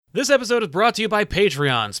This episode is brought to you by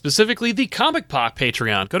Patreon, specifically the Comic Pop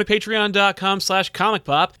Patreon. Go to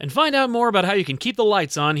patreon.com/comicpop and find out more about how you can keep the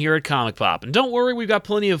lights on here at Comic Pop. And don't worry, we've got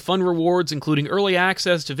plenty of fun rewards, including early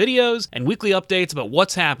access to videos and weekly updates about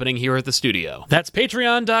what's happening here at the studio. That's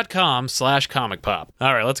patreon.com/comicpop.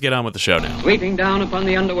 All right, let's get on with the show now. Sweeping down upon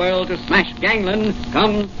the underworld to smash gangland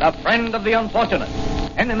comes the friend of the unfortunate,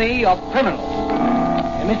 enemy of criminals.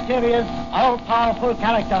 A mysterious, all-powerful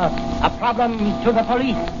character, a problem to the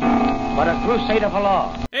police, but a crusader for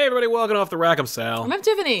law. Hey everybody, welcome off the rack. I'm Sal. I'm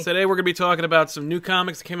Tiffany. Today we're going to be talking about some new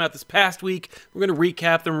comics that came out this past week. We're going to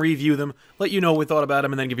recap them, review them, let you know what we thought about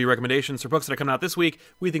them, and then give you recommendations for books that are coming out this week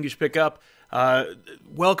we think you should pick up.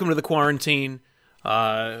 Welcome to the quarantine.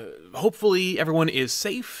 Hopefully everyone is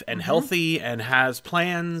safe and healthy and has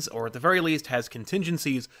plans, or at the very least has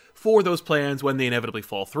contingencies for those plans when they inevitably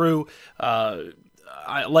fall through.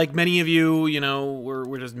 Like many of you,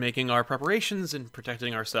 we're just making our preparations and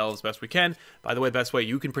protecting ourselves best we can. By the way, the best way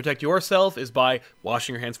you can protect yourself is by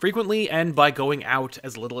washing your hands frequently and by going out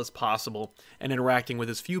as little as possible and interacting with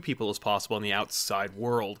as few people as possible in the outside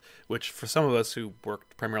world, which for some of us who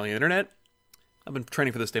work primarily on the internet, I've been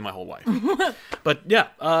training for this day my whole life. But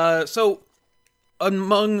yeah, so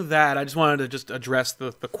among that, I just wanted to address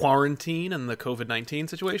the quarantine and the COVID-19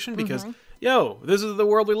 situation because, this is the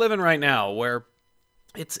world we live in right now where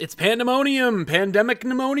it's pandemonium, pandemic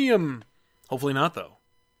pneumonium. Hopefully not, though.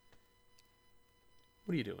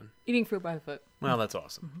 What are you doing? Eating fruit by the foot. Well, that's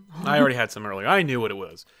awesome. I already had some earlier. I knew what it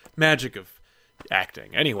was. Magic of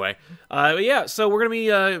acting. Anyway, so we're going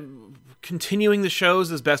to be continuing the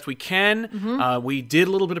shows as best we can. We did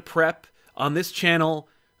a little bit of prep on this channel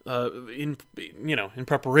in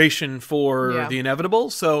preparation for the inevitable.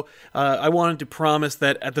 So I wanted to promise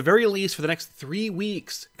that at the very least for the next 3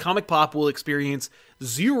 weeks, Comic Pop will experience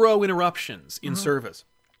 0 interruptions in service.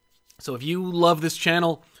 So if you love this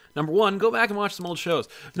channel, number 1, go back and watch some old shows.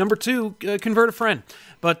 Number 2, convert a friend.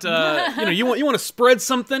 But you want to spread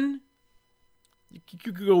something.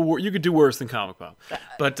 You could do worse than Comic Pop.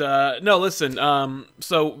 But no, listen.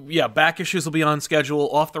 Back issues will be on schedule.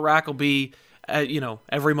 Off the Rack will be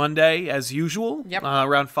every Monday as usual,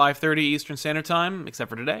 around 5:30 Eastern Standard Time, except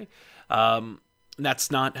for today. That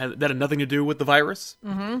had nothing to do with the virus.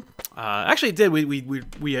 Actually, it did.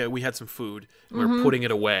 We had some food. We were putting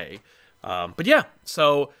it away. But yeah,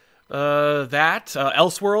 so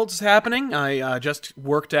Elseworlds is happening. I just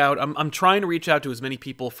worked out. I'm trying to reach out to as many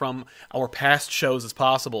people from our past shows as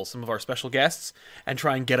possible, some of our special guests, and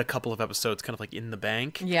try and get a couple of episodes kind of like in the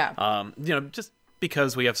bank. Yeah. Just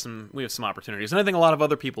because we have some opportunities, and I think a lot of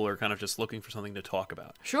other people are kind of just looking for something to talk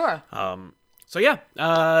about. Sure. We're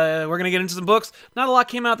gonna get into some books. Not a lot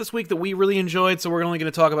came out this week that we really enjoyed, so we're only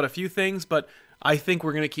gonna talk about a few things, but I think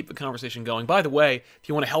we're going to keep the conversation going. By the way, if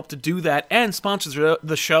you want to help to do that and sponsor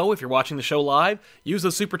the show, if you're watching the show live, use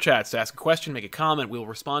those super chats to ask a question, make a comment. We'll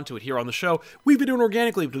respond to it here on the show. We've been doing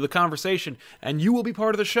organically to the conversation, and you will be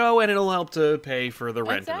part of the show, and it'll help to pay for the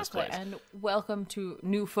rent in this place. And welcome to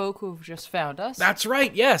new folk who've just found us. That's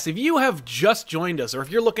right, yes. If you have just joined us, or if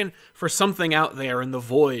you're looking for something out there in the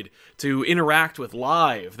void to interact with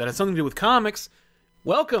live that has something to do with comics,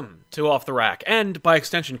 welcome to Off the Rack, and by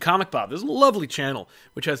extension, Comic Pop. This is a lovely channel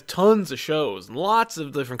which has tons of shows and lots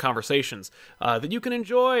of different conversations that you can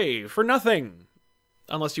enjoy for nothing,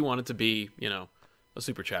 unless you want it to be, a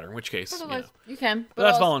super chatter, in which case, you can. But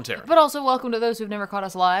that's voluntary. But also welcome to those who've never caught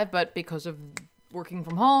us live, but because of working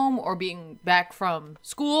from home or being back from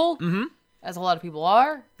school, as a lot of people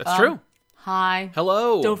are. That's true. Hi.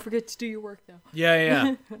 Hello. Don't forget to do your work, though.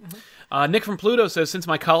 Yeah. Nick from Pluto says, since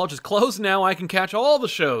my college is closed now, I can catch all the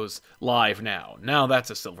shows live now. Now that's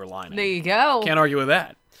a silver lining. There you go. Can't argue with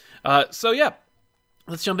that. Let's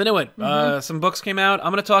jump into it. Some books came out.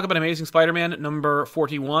 I'm going to talk about Amazing Spider-Man number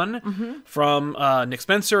 41 from Nick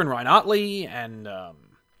Spencer and Ryan Ottley and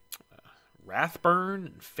Rathburn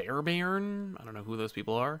and Fairbairn. I don't know who those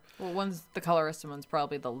people are. Well, one's the colorist and one's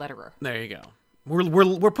probably the letterer. There you go.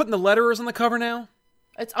 We're putting the letterers on the cover now?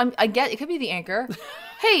 I get it could be the anchor.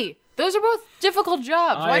 Hey, those are both difficult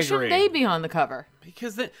jobs. Why shouldn't they be on the cover?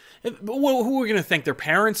 Because who are we going to think? Their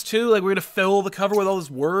parents too? Like we're going to fill the cover with all those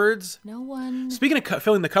words? No one. Speaking of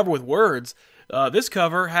filling the cover with words, this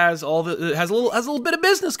cover has a little bit of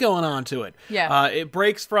business going on to it. Yeah. It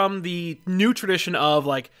breaks from the new tradition of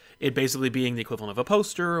like it basically being the equivalent of a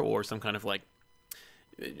poster or some kind of like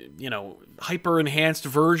hyper enhanced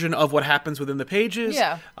version of what happens within the pages.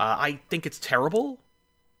 Yeah. I think it's terrible.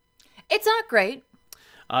 It's not great.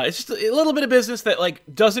 It's just a little bit of business that like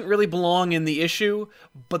doesn't really belong in the issue.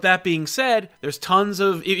 But that being said, there's tons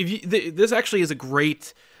of this actually is a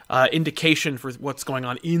great indication for what's going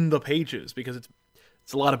on in the pages because it's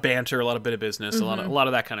It's a lot of banter, a lot of bit of business, a lot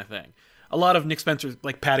of that kind of thing. A lot of Nick Spencer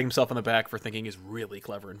like patting himself on the back for thinking he's really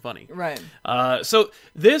clever and funny. Right. So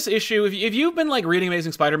this issue, if you've been like reading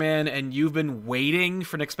Amazing Spider-Man and you've been waiting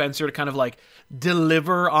for Nick Spencer to kind of like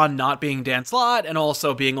deliver on not being Dan Slott and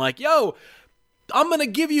also being like, yo, I'm going to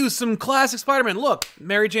give you some classic Spider-Man. Look,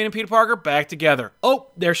 Mary Jane and Peter Parker back together. Oh,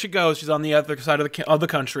 there she goes. She's on the other side of the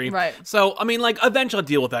country. Right. So, I mean, like, eventually I'll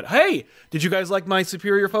deal with that. Hey, did you guys like my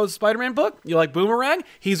Superior Foes Spider-Man book? You like Boomerang?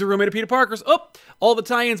 He's a roommate of Peter Parker's. Oh, all the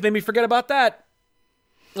tie-ins made me forget about that.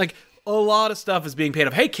 Like, a lot of stuff is being paid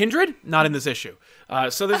off. Hey, Kindred? Not in this issue.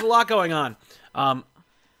 So there's a lot going on.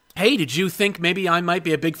 Hey, did you think maybe I might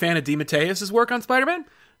be a big fan of DeMatteis' work on Spider-Man?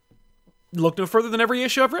 Look no further than every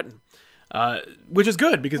issue I've written. Which is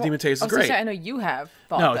good, because DeMatteis is great. I know you have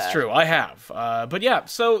thought No, that. it's true. I have. But yeah,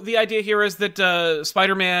 so the idea here is that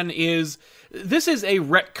Spider-Man this is a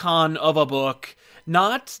retcon of a book,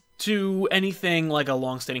 not to anything like a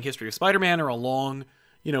long-standing history of Spider-Man or a long,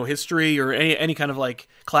 history or any kind of like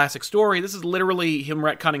classic story. This is literally him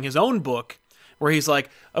retconning his own book, where he's like,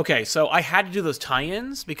 okay, so I had to do those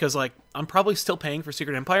tie-ins because like I'm probably still paying for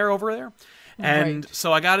Secret Empire over there. And Right.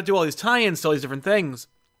 so I got to do all these tie-ins to all these different things.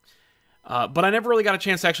 But I never really got a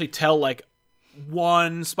chance to actually tell, like,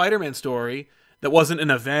 one Spider-Man story that wasn't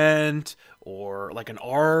an event or, like, an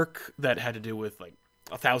arc that had to do with, like,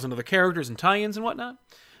 1,000 other characters and tie-ins and whatnot.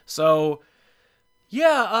 So,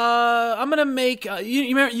 yeah, I'm gonna make...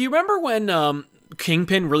 you remember when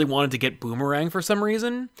Kingpin really wanted to get Boomerang for some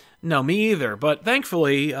reason? No, me either. But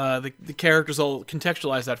thankfully, the characters all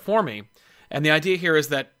contextualize that for me. And the idea here is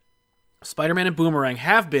that Spider-Man and Boomerang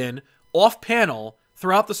have been off-panel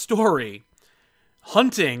throughout the story,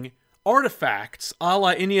 hunting artifacts a la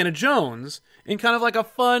Indiana Jones in kind of like a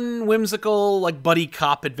fun, whimsical, like buddy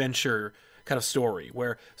cop adventure kind of story,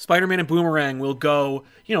 where Spider-Man and Boomerang will go,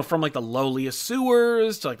 from like the lowliest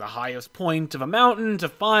sewers to like the highest point of a mountain to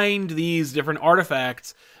find these different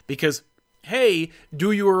artifacts because, hey,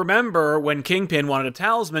 do you remember when Kingpin wanted a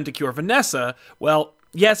talisman to cure Vanessa? Well,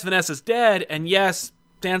 yes, Vanessa's dead, and yes,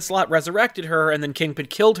 Dan Slott resurrected her, and then Kingpin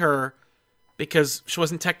killed her, because she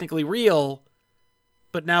wasn't technically real,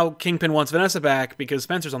 but now Kingpin wants Vanessa back because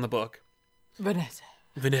Spencer's on the book. Vanessa.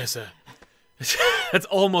 That's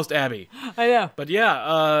almost Abby. I know. But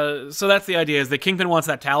yeah, so that's the idea, is that Kingpin wants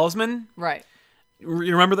that talisman. Right.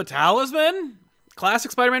 You remember the talisman?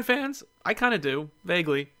 Classic Spider-Man fans? I kind of do,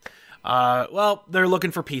 vaguely. Well, they're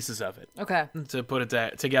looking for pieces of it Okay. to put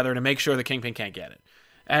it together to make sure the Kingpin can't get it.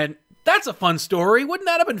 And that's a fun story. Wouldn't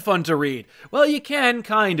that have been fun to read? Well, you can,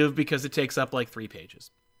 kind of, because it takes up like 3 pages.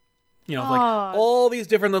 Like all these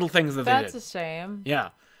different little things that they did. That's a shame. Yeah.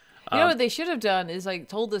 You know what they should have done is like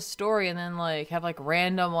told this story and then like have like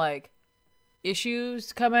random like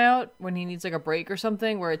issues come out when he needs like a break or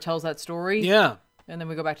something where it tells that story. Yeah. And then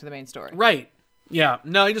we go back to the main story. Right. Yeah.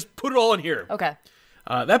 No, you just put it all in here. Okay.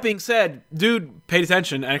 That being said, dude paid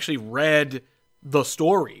attention and actually read the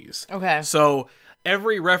stories. Okay. So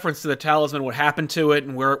every reference to the talisman, what happened to it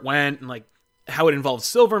and where it went and like how it involved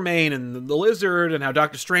Silvermane and the lizard and how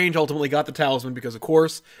Doctor Strange ultimately got the talisman because of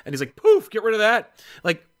course. And he's like, poof, get rid of that.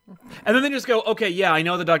 Like, and then they just go, okay, yeah, I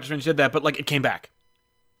know that Doctor Strange did that, but like it came back.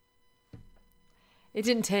 It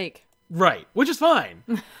didn't take. Right, which is fine.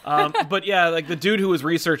 But yeah, like the dude who was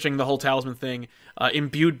researching the whole talisman thing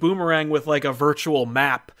imbued Boomerang with like a virtual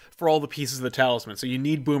map for all the pieces of the talisman. So you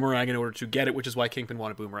need Boomerang in order to get it, which is why Kingpin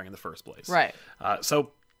wanted Boomerang in the first place. Right.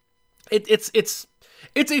 So it's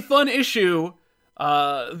a fun issue.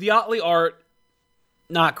 The Otley art,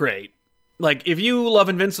 not great. Like if you love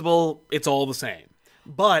Invincible, it's all the same.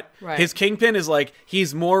 But Right. his Kingpin is like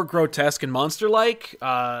he's more grotesque and monster-like.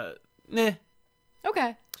 Nah.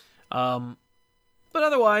 Okay. But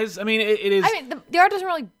otherwise, I mean, it is. I mean, the art doesn't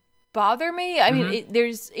really bother me. I mean,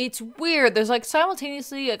 it's weird. There's like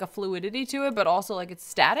simultaneously like a fluidity to it, but also like it's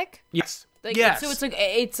static. Yes. Like, Yes. So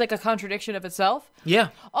it's like a contradiction of itself. Yeah.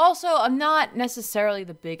 Also, I'm not necessarily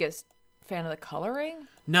the biggest fan of the coloring.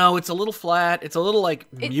 No, it's a little flat. It's a little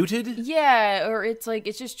like muted. Yeah, or it's like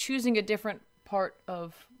it's just choosing a different part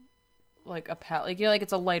of like a palette. Like like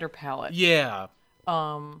it's a lighter palette. Yeah.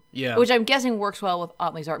 Yeah. Which I'm guessing works well with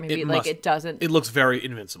Otley's art. Maybe it doesn't. It looks very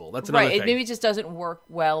Invincible. That's another Right. thing. It maybe just doesn't work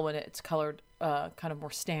well when it's colored kind of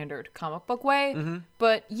more standard comic book way. Mm-hmm.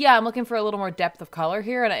 But yeah, I'm looking for a little more depth of color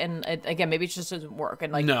here, and again, maybe it just doesn't work.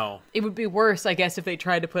 And like, No. it would be worse, I guess, if they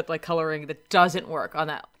tried to put like coloring that doesn't work on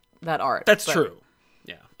that art. That's But- true.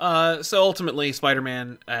 Yeah. So ultimately,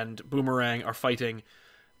 Spider-Man and Boomerang are fighting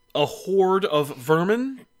a horde of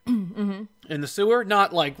vermin in the sewer.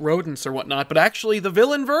 Not like rodents or whatnot, but actually the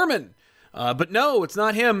villain vermin. But no, it's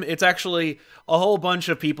not him. It's actually a whole bunch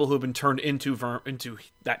of people who have been turned into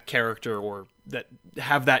that character or that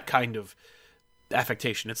have that kind of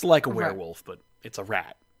affectation. It's like a werewolf, but it's a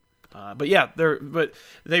rat. But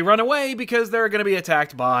they run away because they're going to be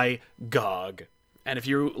attacked by Gog. And if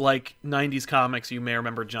you like 90s comics, you may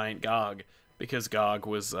remember Giant Gog, because Gog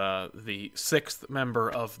was the sixth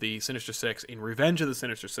member of the Sinister Six in Revenge of the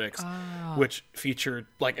Sinister Six, which featured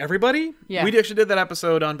like everybody. Yeah. We actually did that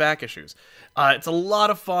episode on Back Issues. It's a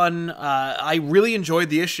lot of fun. I really enjoyed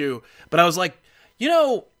the issue, but I was like,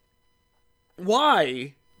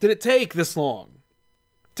 why did it take this long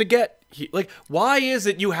to get? Like, why is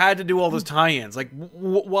it you had to do all those tie-ins? Like,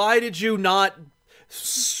 why did you not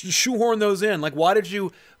shoehorn those in? Like, why did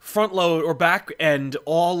you front load or back end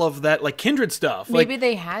all of that, like, Kindred stuff? Maybe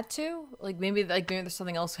they had to. Maybe there's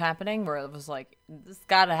something else happening where it was like, this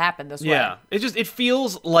gotta happen this way. Yeah. It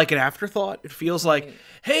feels like an afterthought. It feels like,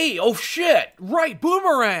 hey, oh shit, right,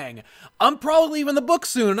 Boomerang. I'm probably leaving the book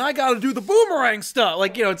soon, and I gotta do the Boomerang stuff.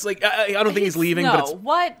 Like, it's like, I don't think he's leaving, no, but it's...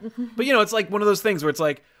 what? But, it's like one of those things where it's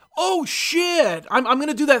like, oh shit, I'm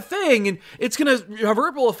gonna do that thing, and it's gonna have a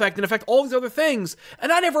ripple effect and affect all these other things,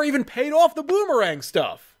 and I never even paid off the Boomerang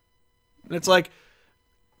stuff. And it's like,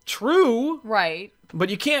 true. Right. But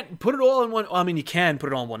you can't put it all in one... I mean, you can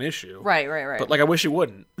put it all in one issue. Right. But, like, I wish you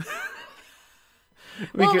wouldn't.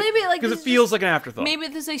 Well, maybe, like... Because it feels like an afterthought. Maybe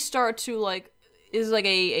this is a start to, like... Is like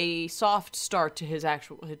a soft start to his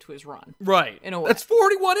run. Right. In a way. That's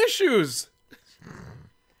 41 issues!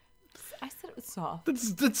 I said it was soft.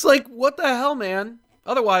 It's like, what the hell, man?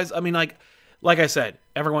 Otherwise, I mean, like I said,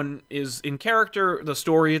 everyone is in character. The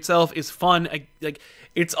story itself is fun.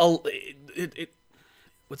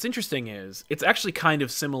 What's interesting is it's actually kind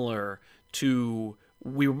of similar to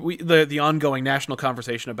the ongoing national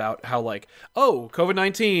conversation about how, like,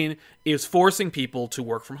 COVID-19 is forcing people to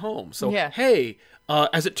work from home. So, hey,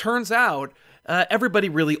 as it turns out, everybody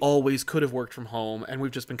really always could have worked from home, and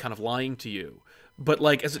we've just been kind of lying to you. But,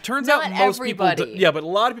 like, as it turns out, most everybody. people... but a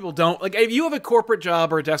lot of people don't. Like, if you have a corporate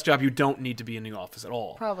job or a desk job, you don't need to be in the office at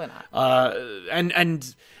all. Probably not.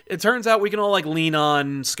 And it turns out we can all, like, lean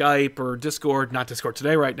on Skype or Discord. Not Discord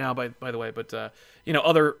today right now, by the way, but,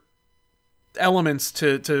 other elements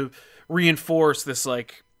to reinforce this,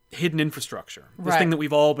 like, hidden infrastructure. This thing that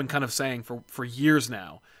we've all been kind of saying for years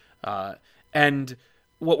now. And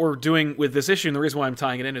what we're doing with this issue, and the reason why I'm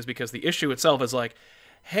tying it in is because the issue itself is like,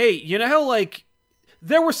 hey, you know how, like...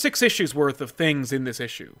 There were 6 issues worth of things in this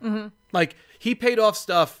issue. Mm-hmm. Like, he paid off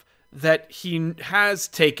stuff that he has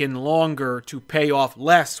taken longer to pay off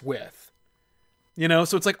less with.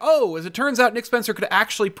 So it's like, as it turns out, Nick Spencer could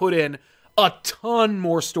actually put in a ton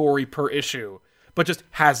more story per issue, but just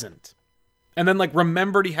hasn't. And then, like,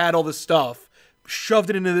 remembered he had all this stuff, shoved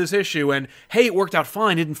it into this issue, and, hey, it worked out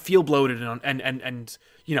fine, didn't feel bloated and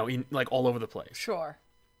like, all over the place. Sure.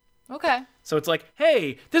 Okay. So it's like,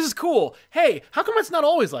 hey, this is cool. Hey, how come it's not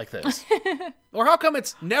always like this? Or how come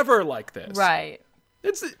it's never like this? Right.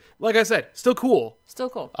 It's, like I said, still cool. Still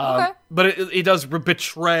cool. Okay. But it does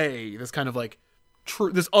betray this kind of, like,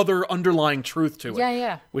 this other underlying truth to it.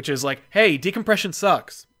 Yeah. Which is like, hey, decompression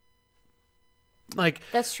sucks. Like...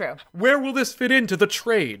 That's true. Where will this fit into the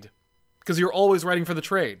trade? Because you're always writing for the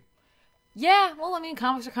trade. Yeah, well, I mean,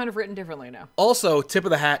 comics are kind of written differently now. Also, tip of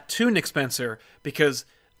the hat to Nick Spencer, because...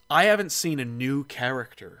 I haven't seen a new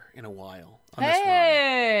character in a while on this run.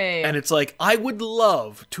 And it's like, I would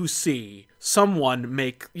love to see someone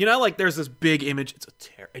make... like, there's this big image. It's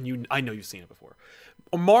and I know you've seen it before.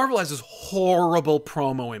 Marvel has this horrible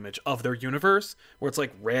promo image of their universe where it's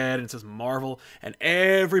like red and it says Marvel and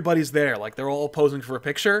everybody's there. Like, they're all posing for a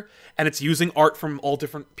picture and it's using art from all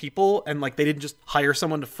different people, and, like, they didn't just hire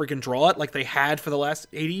someone to freaking draw it like they had for the last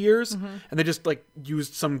 80 years. Mm-hmm. And they just, like,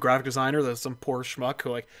 used some graphic designer, some poor schmuck who,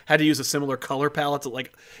 like, had to use a similar color palette to,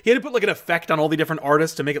 like, he had to put, like, an effect on all the different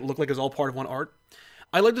artists to make it look like it was all part of one art.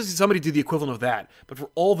 I'd like to see somebody do the equivalent of that, but for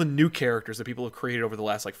all the new characters that people have created over the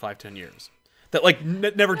last, like, 5-10 years. That, like,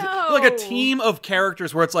 never did. Like a team of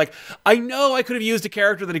characters where it's like, I know I could have used a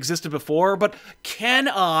character that existed before, but can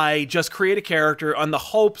I just create a character on the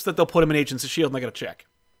hopes that they'll put him in Agents of S.H.I.E.L.D. and I get a check?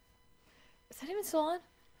 Is that even still on?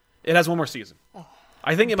 It has one more season. Oh.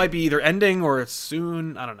 I think it might be either ending or it's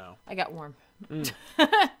soon. I don't know. I got warm.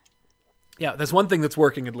 Yeah, there's one thing that's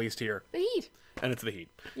working at least here. The heat. And it's the heat.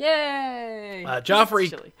 Yay! Joffrey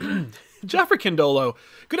Kindolo,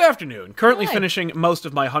 good afternoon. Currently finishing most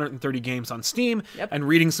of my 130 games on Steam and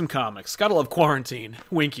reading some comics. Gotta love quarantine.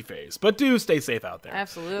 Winky face. But do stay safe out there.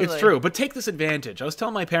 Absolutely. It's true. But take this advantage. I was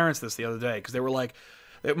telling my parents this the other day because they were like,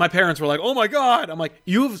 my parents were like, oh my God. I'm like,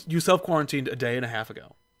 you self-quarantined a day and a half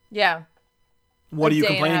ago. Yeah. What are you day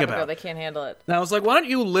and a complaining half ago, about? they can't handle it. And I was like, why don't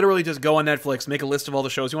you literally just go on Netflix, make a list of all the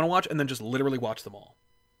shows you want to watch, and then just literally watch them all?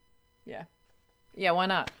 Yeah. Yeah, why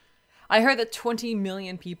not? I heard that 20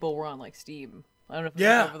 million people were on like Steam. I don't know if it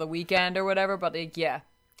Yeah. was over the weekend or whatever, but like, yeah.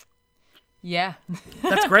 Yeah.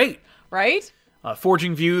 That's great. Right?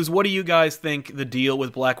 Forging Views, what do you guys think the deal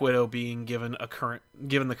with Black Widow being given the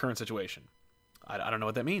current situation? I don't know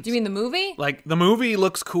what that means. Do you mean the movie? Like, the movie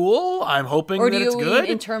looks cool. I'm hoping Or that do it's you mean good.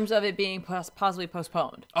 in terms of it being possibly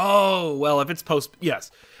postponed? Oh, well, if it's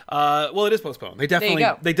yes. Well, it is postponed. They go.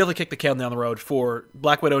 definitely kicked the can down the road for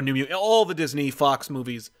Black Widow, New Mutants. All the Disney Fox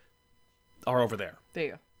movies are over there. There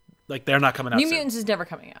you go. Like, they're not coming out New soon. Mutants is never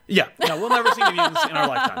coming out. Yeah, no, we'll never see New Mutants in our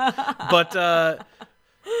lifetime. But,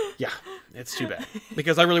 yeah, it's too bad.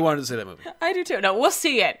 Because I really wanted to see that movie. I do too. No, we'll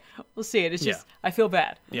see it. We'll see it. It's just, Yeah. I feel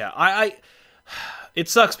bad. Yeah, it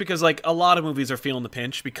sucks because, like, a lot of movies are feeling the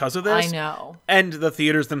pinch because of this. I know. And the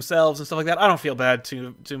theaters themselves and stuff like that. I don't feel bad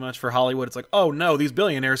too much for Hollywood. It's like, oh no, these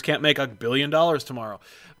billionaires can't make $1 billion tomorrow.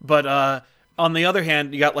 But on the other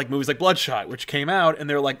hand, you got like movies like Bloodshot, which came out, and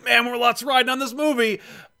they're like, man, we're lots riding on this movie.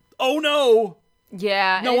 Oh no,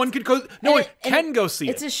 Yeah. no one could go. No one can go see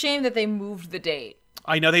It's it. a shame that they moved the date.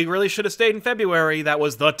 I know they really should have stayed in February. That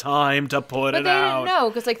was the time to put But it they out. didn't know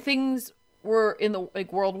because like things were in the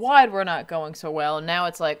like worldwide were not going so well, and now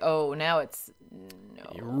it's like, oh, now it's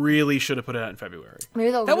You really should have put it out in February.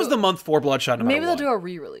 maybe they'll That was the month for Bloodshot. No maybe matter they'll what. do a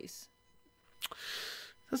re-release.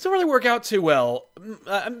 This doesn't really work out too well.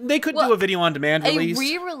 They could do a video on demand release. A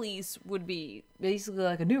re-release would be basically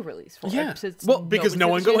like a new release for Yeah. it. Since Well, because no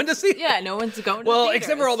nobody's one gonna going to see it. Yeah, no one's going to Well, the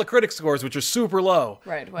except for all the theaters. critic scores, which are super low.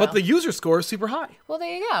 Right, But well. the user score is super high. Well,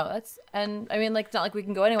 there you go. That's and I mean, like, it's not like we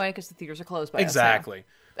can go anyway because the theaters are closed by us now. Exactly.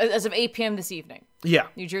 As of 8 p.m. this evening, Yeah.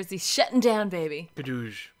 New Jersey's shutting down, baby.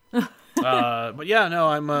 Badoosh. But yeah,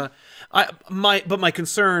 no, my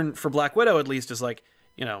concern for Black Widow at least is like,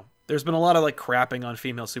 you know, there's been a lot of like crapping on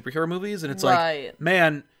female superhero movies, and it's Right. like,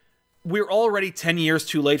 man, we're already 10 years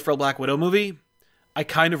too late for a Black Widow movie. I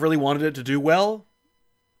kind of really wanted it to do well,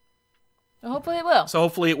 Well, hopefully it will. so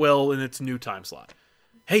hopefully it will in its new time slot.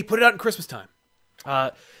 Hey, put it out in Christmas time.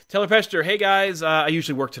 Taylor Pester, hey guys, I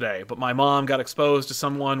usually work today, but my mom got exposed to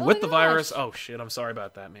someone with the gosh. virus. Oh shit, I'm sorry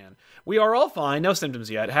about that, man. We are all fine, no symptoms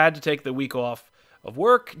yet. Had to take the week off of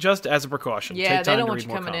work just as a precaution. Yeah, Take they time don't to want read you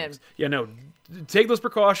more coming in. comics. Yeah, no, take those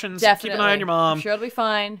precautions. Definitely. Keep an eye on your mom. I'm sure it'll be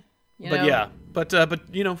fine. You But know? yeah, but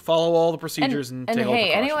you know, follow all the procedures and take all the hey,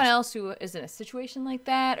 precautions. anyone else who is in a situation like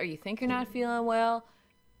that, or you think you're not feeling well,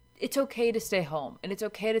 it's okay to stay home, and it's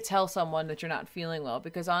okay to tell someone that you're not feeling well,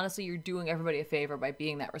 because honestly, you're doing everybody a favor by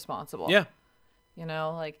being that responsible. Yeah, You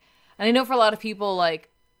know, like, and I know for a lot of people, like,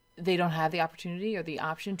 they don't have the opportunity or the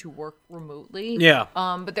option to work remotely. Yeah.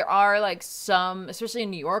 But there are like some, especially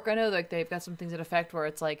in New York, I know like they've got some things that affect where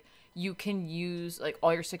it's like you can use like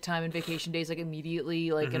all your sick time and vacation days like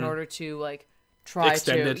immediately, like in order to like try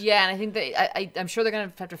Extend to. it. Yeah, and I think that I'm sure they're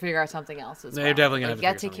gonna have to figure out something else as well. They're definitely gonna like,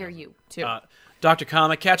 have to you gotta figure take something care of you too. Dr.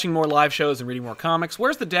 Comic, catching more live shows and reading more comics.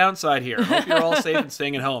 Where's the downside here? I hope you're all safe and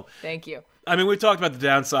staying at home. Thank you. I mean, we've talked about the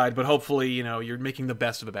downside, but hopefully, you know, you're making the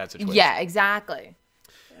best of a bad situation. Yeah, exactly.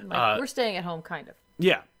 And, like, we're staying at home, kind of.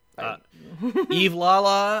 Yeah. Eve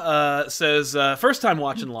Lala says, first time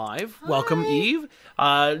watching live. Welcome, Eve.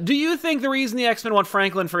 Do you think the reason the X-Men want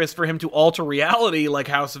Franklin is for him to alter reality like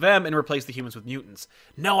House of M and replace the humans with mutants?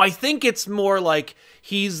 No, I think it's more like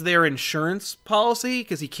he's their insurance policy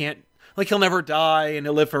because he can't, like, he'll never die and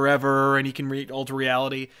he'll live forever and he can alter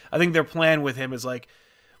reality. I think their plan with him is like,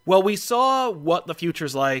 well, we saw what the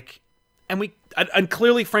future's like, and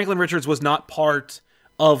clearly Franklin Richards was not part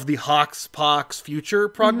of the Pox future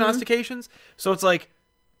prognostications. So it's like,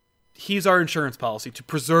 he's our insurance policy to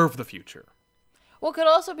preserve the future. Well, it could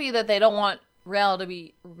also be that they don't want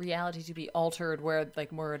reality to be altered where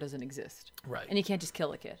it doesn't exist. Right. And you can't just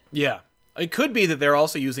kill a kid. Yeah. It could be that they're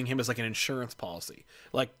also using him as like an insurance policy.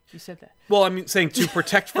 Like, You said that. well, I'm saying to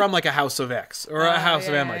protect from like a House of X or a House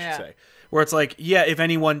of yeah, M, I yeah. should say. Where it's like, yeah, if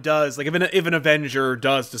anyone does, like if an Avenger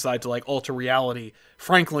does decide to like alter reality,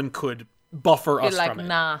 Franklin could buffer Be us like, from it.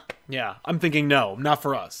 nah. Yeah, I'm thinking no, not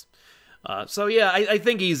for us. So yeah, I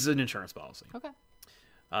think he's an insurance policy. Okay.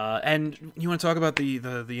 And you want to talk about the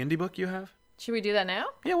indie book you have? Should we do that now?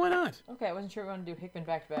 Yeah, why not? Okay, I wasn't sure we wanted to do Hickman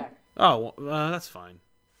back to back. Oh, that's fine.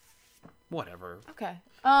 Whatever. Okay.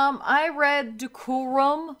 I read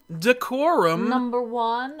Decorum Decorum.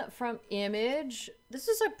 #1 from Image. This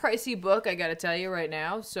is a pricey book, I gotta tell you right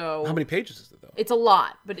now. So How many pages is it though? it's a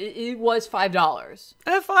lot, but it was $5.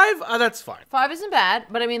 F5. That's fine. 5 isn't bad,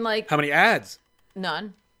 but I mean, like, How many ads?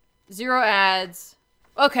 none. 0 ads.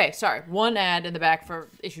 Okay, sorry, 1 ad in the back for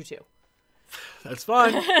issue 2. That's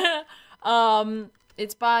fine.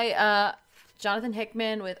 It's by Jonathan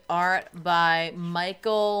Hickman with art by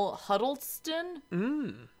Michael Huddleston.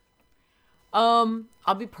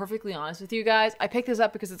 I'll be perfectly honest with you guys. I picked this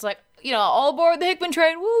up because it's like, all aboard the Hickman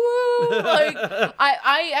train. Woo woo! Like,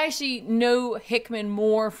 I actually know Hickman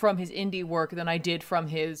more from his indie work than I did from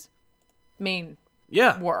his main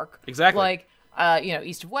work. Exactly. Like,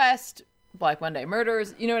 East of West, Black Monday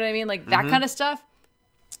Murders, you know what I mean? Like, that kind of stuff.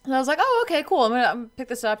 And I was like, oh, okay, cool. I'm gonna pick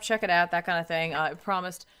this up, check it out, that kind of thing. I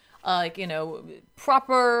promised,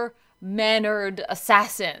 proper mannered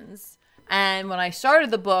assassins. And when I started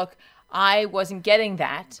the book, I wasn't getting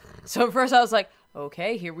that. So at first I was like,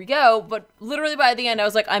 okay, here we go. But literally by the end, I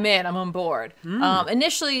was like, I'm on board.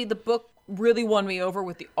 Initially, the book really won me over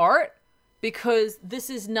with the art because this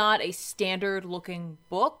is not a standard looking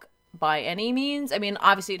book by any means. I mean,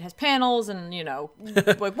 obviously it has panels and,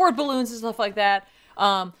 like word balloons and stuff like that.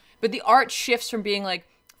 But the art shifts from being like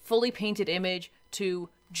fully painted image to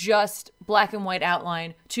just black and white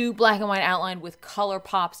outline to black and white outline with color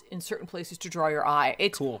pops in certain places to draw your eye.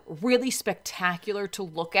 It's cool. Really spectacular to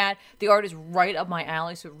look at. The art is right up my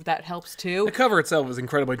alley, so that helps too. The cover itself is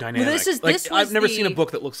incredibly dynamic. Well, I've never seen a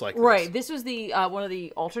book that looks like this. Right. This was the one of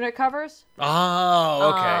the alternate covers.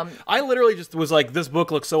 Oh, okay. I literally just was like, this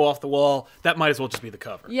book looks so off the wall, that might as well just be the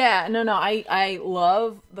cover. Yeah, no. I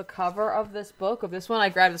love the cover of this book, of this one. I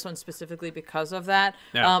grabbed this one specifically because of that.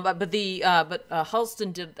 Yeah. But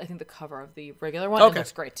Huddleston did, I think, the cover of the regular one. Okay. It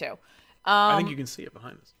looks great too. I think you can see it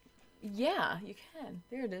behind us. Yeah, you can.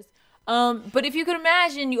 There it is. But if you could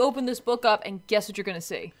imagine, you open this book up and guess what you're going to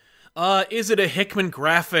see. Is it a Hickman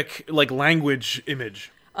graphic, like, language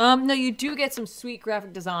image? No, you do get some sweet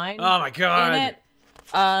graphic design. Oh my god.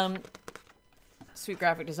 In it. Sweet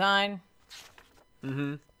graphic design.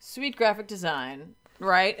 Mm-hmm. Sweet graphic design,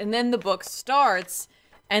 right? And then the book starts,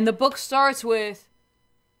 and the book starts with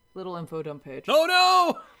little info dump page. Oh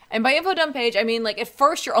no! And by info dump page, I mean, like, at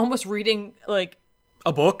first you're almost reading, like...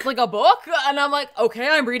 A book? Like a book? And I'm like, okay,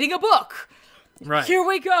 I'm reading a book. Right. Here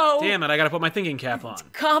we go. Damn it, I gotta put my thinking cap on.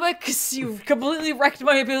 Comics, you've completely wrecked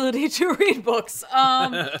my ability to read books.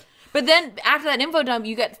 But then, after that info dump,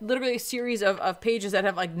 you get literally a series of pages that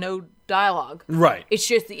have, like, no dialogue. Right. It's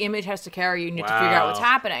just the image has to carry you, and you have to figure out what's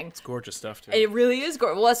happening. It's gorgeous stuff, too. It really is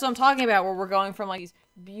gorgeous. Well, that's what I'm talking about, where we're going from, like, these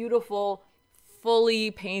beautiful,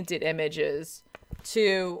 fully painted images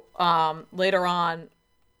to, later on,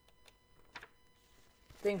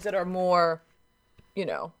 things that are more,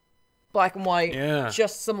 black and white. Yeah.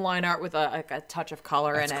 Just some line art with a touch of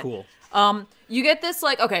color in it. That's cool. You get this,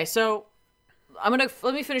 like, okay, so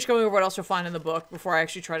let me finish going over what else you'll find in the book before I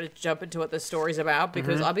actually try to jump into what this story's about,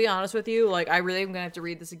 because I'll be honest with you, like, I really am going to have to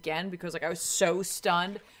read this again because, like, I was so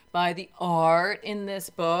stunned by the art in this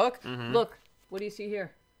book. Look, what do you see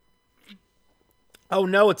here? Oh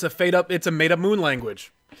no, it's a made up moon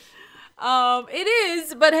language. It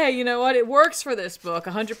is, but hey, you know what? It works for this book,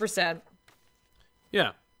 100%. Yeah.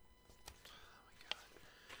 Oh my god.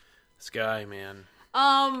 This guy, man.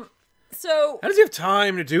 So how does he have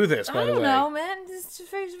time to do this, by the way? I don't know, man. He's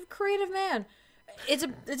a creative man.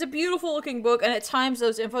 It's a beautiful looking book, and at times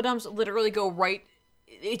those info dumps literally go right.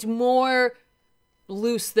 It's more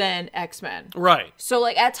loose than X-Men. Right. So,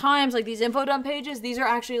 like, at times, like, these info dump pages, these are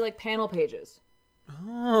actually, like, panel pages.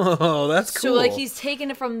 Oh, that's cool. So, like, he's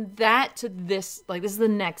taken it from that to this, like, this is the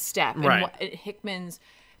next step. Right. And Hickman's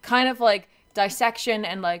kind of, like, dissection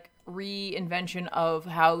and, like, reinvention of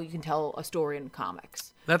how you can tell a story in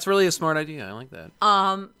comics. That's really a smart idea. I like that.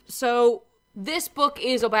 So, this book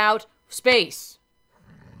is about space.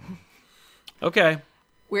 Okay.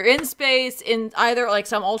 We're in space in either, like,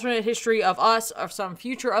 some alternate history of us or some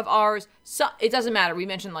future of ours. So, it doesn't matter. We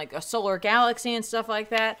mentioned, like, a solar galaxy and stuff like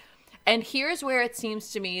that. And here's where it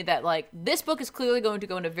seems to me that, like, this book is clearly going to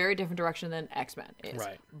go in a very different direction than X-Men is.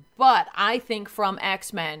 Right. But I think from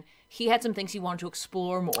X-Men, he had some things he wanted to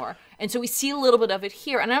explore more. And so we see a little bit of it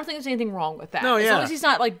here. And I don't think there's anything wrong with that. No, As yeah. long as he's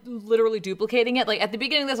not, like, literally duplicating it. Like, at the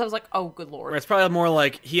beginning of this, I was like, oh, good lord. Right, it's probably more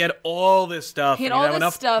like he had all this stuff. He had and all have this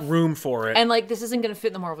enough stuff, room for it. And, like, this isn't going to fit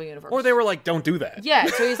in the Marvel Universe. Or they were like, don't do that. Yeah,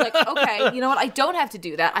 so he's like, okay, you know what? I don't have to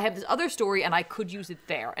do that. I have this other story, and I could use it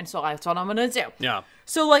there. And so that's what I'm going to do. Yeah.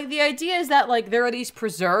 So, like, the idea is that, like, there are these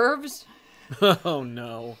preserves. Oh,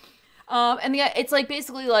 no. And it's, like,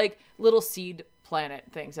 basically, like, little seed planet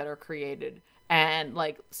things that are created. And,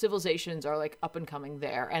 like, civilizations are, like, up and coming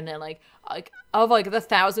there. And then, like of, like, the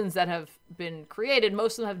thousands that have been created,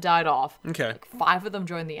 most of them have died off. Okay. Like, 5 of them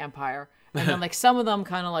joined the Empire. And then, like, some of them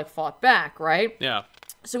kind of, like, fought back, right? Yeah.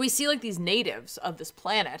 So we see, like, these natives of this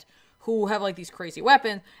planet who have, like, these crazy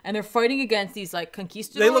weapons, and they're fighting against these, like,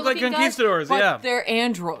 conquistadors. They look like conquistadors, guys, yeah. but they're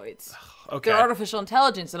androids. Okay. They're artificial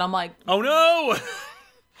intelligence. And I'm like, Oh no!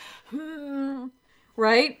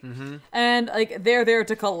 right? Mm-hmm. And like they're there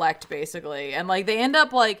to collect basically, and like they end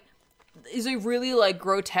up like is a really like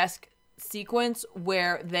grotesque sequence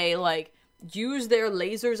where they like use their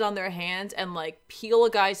lasers on their hands and like peel a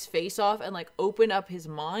guy's face off and like open up his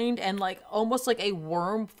mind, and like almost like a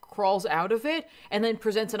worm crawls out of it and then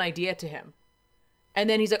presents an idea to him, and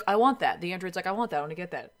then he's like, I want that. The android's like, I want that. I want to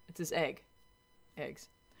get that. It's his eggs.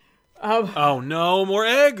 Oh no, more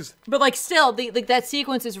eggs! But like still, like that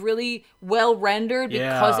sequence is really well rendered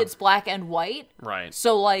because Yeah. it's black and white. Right.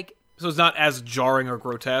 So like So it's not as jarring or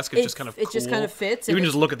grotesque. It's just kind of cool. It just kind of fits. You and can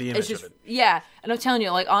just look at the it's image just, of it. Yeah, and I'm telling you,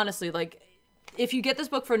 like honestly, like if you get this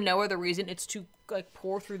book for no other reason, it's to like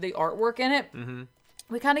pour through the artwork in it. Mm-hmm.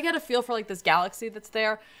 We kind of get a feel for like this galaxy that's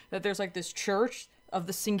there. That there's like this church of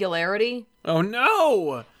the singularity. Oh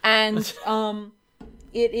no! And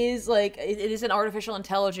it is like it is an artificial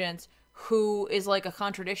intelligence who is like a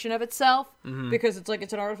contradiction of itself, because it's like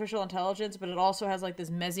it's an artificial intelligence, but it also has like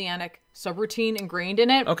this messianic subroutine ingrained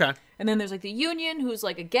in it. Okay. And then there's like the Union who's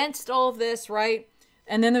like against all of this, right?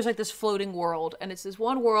 And then there's like this floating world, and it's this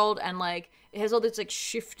one world, and like it has all this like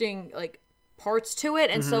shifting like parts to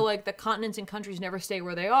it, and so like the continents and countries never stay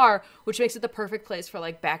where they are, which makes it the perfect place for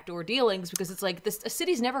like backdoor dealings, because it's like a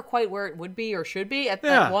city's never quite where it would be or should be at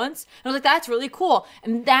once. And I was like, that's really cool,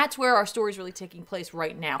 and that's where our story's really taking place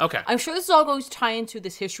right now. Okay. I'm sure this is all going to tie into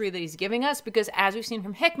this history that he's giving us, because as we've seen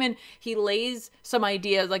from Hickman, he lays some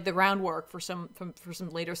ideas like the groundwork for some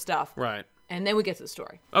later stuff. Right. And then we get to the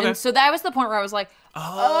story. Okay. And so that was the point where I was like,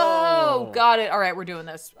 oh, got it. All right, we're doing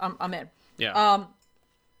this. I'm in. Yeah.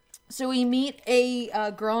 So we meet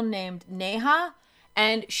a girl named Neha,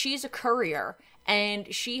 and she's a courier,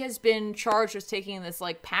 and she has been charged with taking this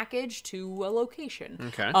like package to a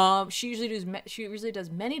location. Okay. She usually does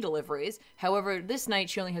many deliveries. However, this night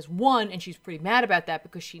she only has one, and she's pretty mad about that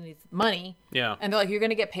because she needs money. Yeah. And they're like, "You're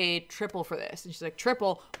gonna get paid triple for this," and she's like,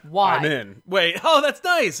 "Triple? Why?" I'm in. Wait. Oh, that's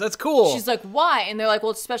nice. That's cool. She's like, why? And they're like,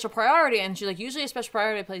 well, it's a special priority. And she's like, usually a special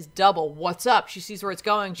priority plays double. What's up? She sees where it's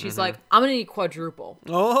going. She's like, I'm going to need quadruple.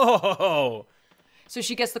 Oh. So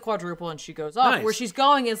she gets the quadruple and she goes off. Nice. Where she's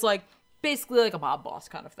going is like basically like a mob boss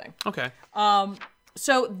kind of thing. Okay.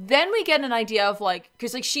 So then we get an idea of like,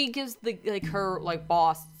 because like she gives the like her like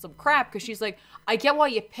boss some crap, because she's like, I get why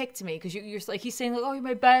you picked me, because you're like, he's saying like, oh, you're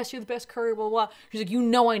my best, you're the best courier, blah, blah, blah. She's like, you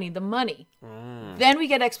know I need the money. Then we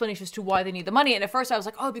get explanations as to why they need the money, and at first I was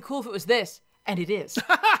like, oh, it'd be cool if it was this, and it is.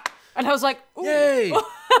 And I was like, ooh, Yay.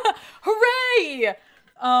 hooray!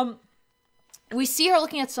 We see her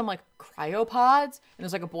looking at some like cryopods, and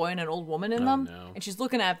there's like a boy and an old woman in them, no. and she's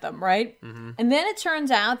looking at them, right? And then it turns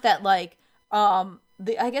out that like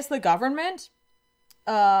I guess the government,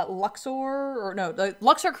 Luxor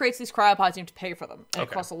creates these cryopods and you have to pay for them, and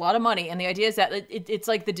it costs a lot of money. And the idea is that it's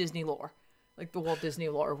like the Disney lore, like the Walt Disney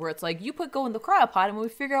lore, where it's like you go in the cryopod, and when we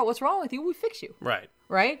figure out what's wrong with you, we fix you, right?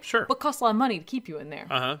 Sure. But it costs a lot of money to keep you in there.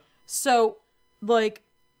 Uh-huh. So, like,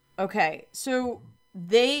 okay, so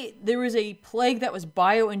there was a plague that was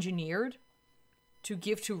bioengineered to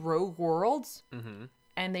give to rogue worlds,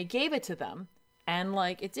 and they gave it to them, and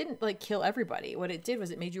like it didn't like kill everybody. What it did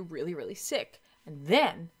was it made you really, really sick, and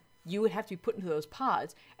then you would have to be put into those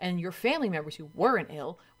pods, and your family members who weren't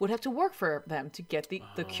ill would have to work for them to get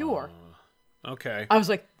the cure. Okay. I was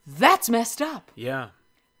like, that's messed up. Yeah.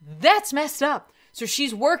 That's messed up. So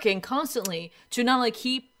she's working constantly to not only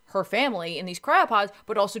keep her family in these cryopods,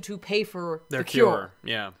 but also to pay for Their the cure.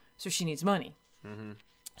 Yeah. So she needs money.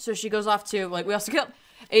 So she goes off to, like, we also got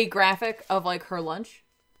a graphic of, like, her lunch.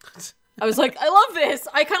 I was like, I love this.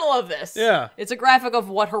 I kind of love this. Yeah. It's a graphic of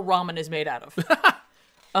what her ramen is made out of.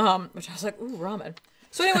 Which I was like, ooh, ramen.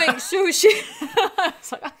 So anyway, so she, I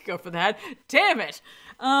was like, I could go for that. Damn it.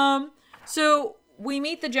 So we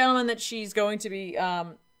meet the gentleman that she's going to be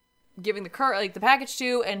giving the package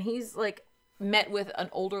to, and he's like met with an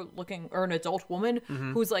older looking or an adult woman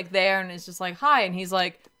who's like there and is just like, hi, and he's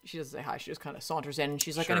like, she doesn't say hi, she just kind of saunters in, and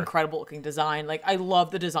she's like an incredible looking design. Like, I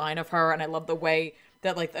love the design of her, and I love the way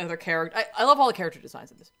that like the other character, I love all the character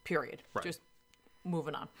designs in this, period. Just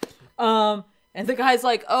moving on. And the guy's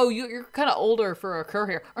like, oh, you're kind of older for a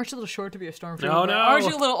courier. Aren't you a little short to be a stormtrooper? No. Aren't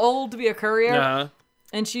you a little old to be a courier? Yeah.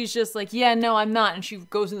 And she's just like, yeah, no, I'm not. And she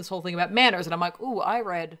goes into this whole thing about manners. And I'm like, ooh, I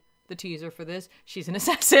read the teaser for this. She's an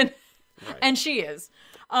assassin. Right. And she is.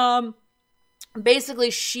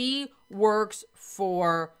 Basically, she works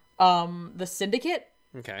for the Syndicate.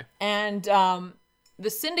 Okay. And the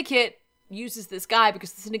Syndicate uses this guy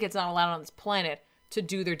because the Syndicate's not allowed on this planet to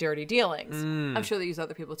do their dirty dealings. I'm sure they use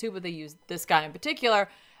other people too, but they use this guy in particular.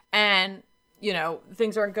 And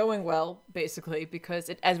things aren't going well, basically, because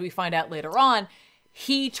as we find out later on,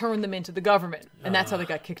 he turned them into the government, and that's how they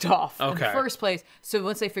got kicked off in the first place. So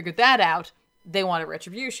once they figured that out, they wanted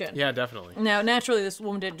retribution. Yeah, definitely. Now, naturally, this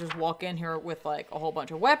woman didn't just walk in here with, like, a whole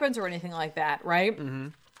bunch of weapons or anything like that, right? Mm-hmm.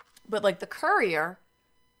 But, like, the courier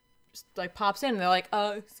just, like, pops in, and they're like,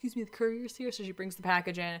 excuse me, the courier's here. So she brings the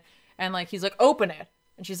package in, and, like, he's like, open it.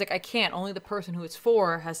 And she's like, I can't. Only the person who it's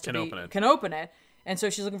for can open it. And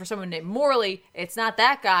so she's looking for someone named Morley. It's not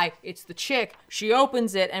that guy. It's the chick. She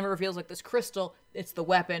opens it and reveals, like, this crystal. It's the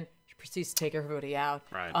weapon. She proceeds to take everybody out.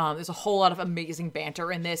 Right. There's a whole lot of amazing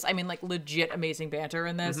banter in this. I mean, like, legit amazing banter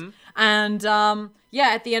in this. Mm-hmm. And,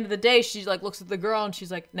 at the end of the day, she, like, looks at the girl and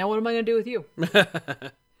she's like, now what am I going to do with you?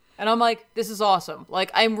 And I'm like, this is awesome.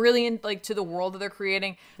 Like, I'm really in, like, to the world that they're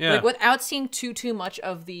creating. Yeah. Like, without seeing too much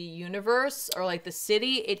of the universe or, like, the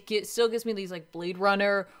city, it still gives me these, like, Blade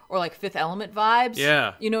Runner or, like, Fifth Element vibes.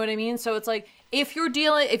 Yeah. You know what I mean? So it's like, if you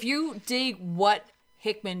dig what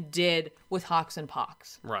Hickman did with Hawks and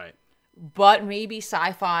Pox. Right. But maybe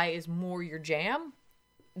sci-fi is more your jam.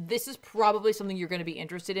 This is probably something you're going to be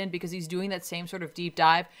interested in because he's doing that same sort of deep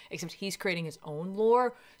dive, except he's creating his own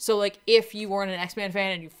lore. So, like, if you weren't an X-Men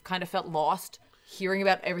fan and you kind of felt lost hearing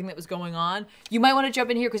about everything that was going on, you might want to jump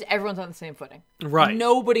in here because everyone's on the same footing. Right.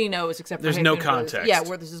 Nobody knows except for There's Hickman no context.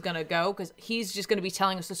 where this is going to go because he's just going to be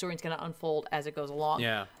telling us the story and it's going to unfold as it goes along.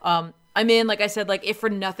 Yeah. I mean, like I said, like, if for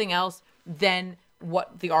nothing else, then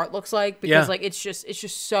what the art looks like because, like, it's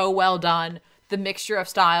just so well done. The mixture of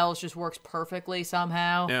styles just works perfectly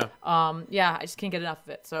somehow. Yeah. I just can't get enough of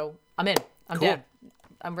it. So I'm in. I'm Cool. down.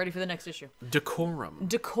 I'm ready for the next issue. Decorum.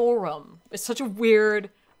 It's such a weird,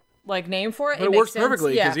 like, name for it. But it works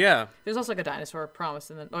perfectly because, There's also, like, a dinosaur promise,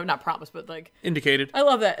 or not promise, but, like, indicated. I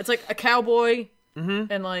love that. It's like a cowboy,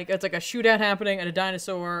 and, like, it's like a shootout happening, and a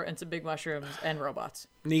dinosaur, and some big mushrooms, and robots.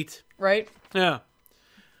 Neat. Right? Yeah.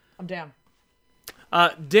 I'm down.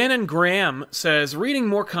 Dan and Graham says, reading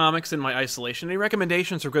more comics in my isolation. Any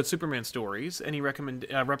recommendations for good Superman stories? Any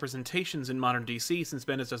representations in modern DC since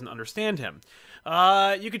Bendis doesn't understand him?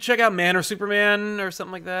 You could check out Man or Superman or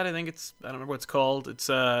something like that. I don't know what it's called. It's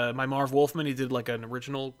by Marv Wolfman. He did like an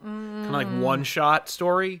original kind of like one-shot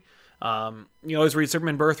story. You always read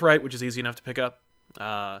Superman Birthright, which is easy enough to pick up.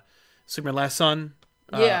 Superman Last Son.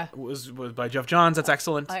 Was by Jeff Johns. That's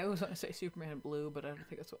excellent. I always want to say Superman Blue, but I don't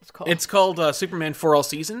think that's what it's called. It's called Superman for All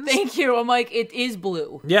Seasons. Thank you. I'm like, it is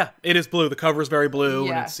blue. Yeah, it is blue. The cover is very blue.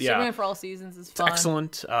 Yeah, and it's, Superman for All Seasons is fun. It's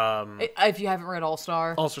excellent. If you haven't read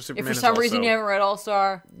All-Star. Also, Superman if for some reason you haven't read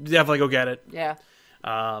All-Star. Definitely go get it. Yeah.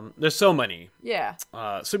 There's so many. Yeah.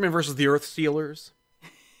 Superman versus the Earth Stealers.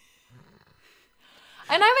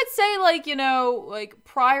 And I would say, like,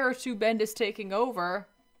 prior to Bendis taking over...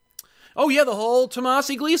 Oh, yeah, the whole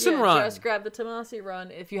Tomasi Gleason run. Just grab the Tomasi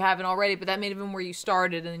run if you haven't already, but that may have been where you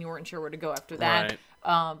started and then you weren't sure where to go after that.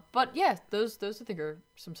 Right. But yeah, those I think are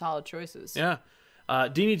some solid choices. Yeah.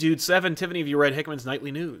 Deanie Dude 7, Tiffany, have you read Hickman's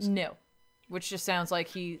Nightly News? No. Which just sounds like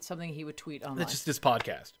something he would tweet online. That's just his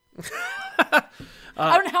podcast.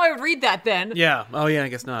 I don't know how I would read that then. Yeah. Oh, yeah, I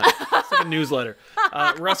guess not. It's like a newsletter.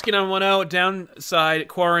 Ruskin on 1-0, downside,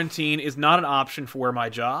 quarantine is not an option for where my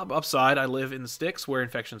job. Upside, I live in the sticks where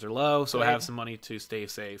infections are low, so I have some money to stay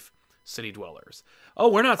safe. City dwellers. Oh,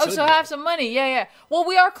 we're not city so dwellers. Have some money. Yeah. Well,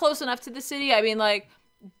 we are close enough to the city. I mean, like...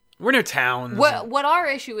 We're near towns. What our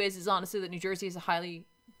issue is honestly that New Jersey is a highly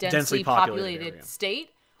densely populated state.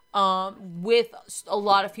 With a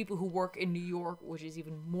lot of people who work in New York, which is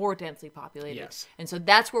even more densely populated. Yes. And so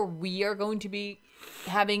that's where we are going to be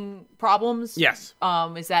having problems. Yes.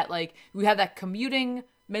 Is that, like, we have that commuting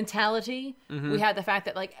mentality. Mm-hmm. We have the fact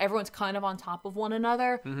that, like, everyone's kind of on top of one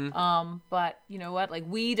another. Mm-hmm. But you know what? Like,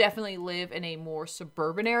 we definitely live in a more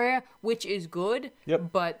suburban area, which is good. Yep.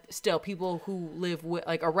 But still, people who live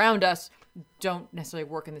around us don't necessarily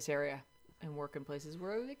work in this area. And work in places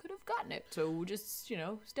where they could have gotten it. So just,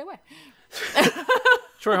 stay away.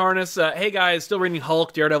 Troy Harness, hey guys, still reading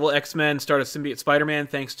Hulk, Daredevil, X-Men, start a Symbiote Spider-Man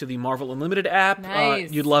thanks to the Marvel Unlimited app.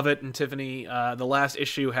 Nice. You'd love it. And Tiffany, the last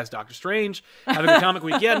issue has Doctor Strange. Have a good comic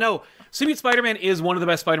week. Yeah, no, Symbiote Spider-Man is one of the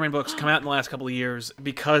best Spider-Man books come out in the last couple of years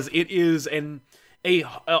because it is a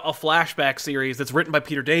flashback series that's written by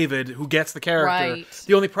Peter David, who gets the character. Right.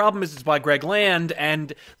 The only problem is it's by Greg Land,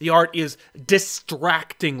 and the art is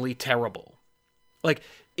distractingly terrible. Like,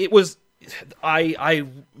 it was... I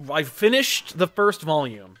finished the first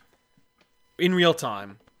volume in real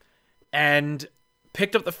time and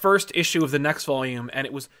picked up the first issue of the next volume, and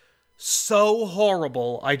it was so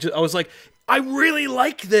horrible. I was like, I really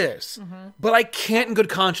like this, but I can't in good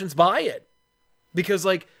conscience buy it because,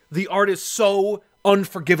 like, the art is so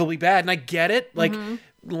unforgivably bad, and I get it. Like,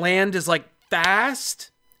 Land is like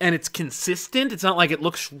fast and it's consistent. It's not like it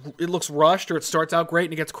looks rushed or it starts out great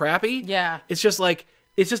and it gets crappy. Yeah. It's just like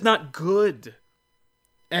it's just not good.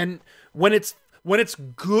 And when it's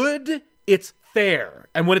good, it's fair.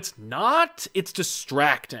 And when it's not, it's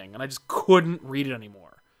distracting. And I just couldn't read it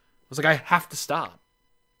anymore. I was like, I have to stop.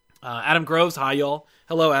 Adam Groves, hi y'all.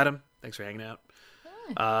 Hello, Adam. Thanks for hanging out.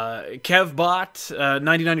 KevBot,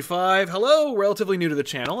 9095. Hello, relatively new to the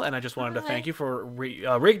channel, and I just wanted to thank you for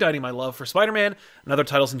reigniting my love for Spider-Man and other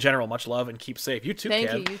titles in general. Much love and keep safe. You too, Thank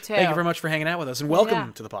Kev. you, you too. Thank you very much for hanging out with us, and welcome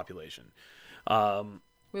Yeah. to the population.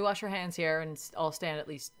 We wash our hands here and all stand at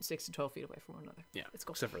least 6 to 12 feet away from one another. Yeah, It's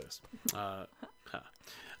cool. except for this.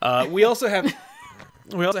 We also have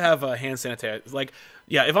hand sanitizer. Like,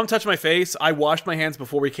 yeah, if I'm touching my face, I washed my hands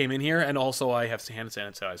before we came in here, and also I have hand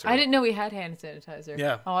sanitizer. I didn't know we had hand sanitizer.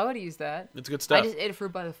 Yeah. Oh, I would have used that. It's good stuff. I just ate a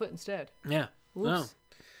fruit by the foot instead. Yeah. No. Oops.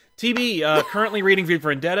 TB, currently reading V for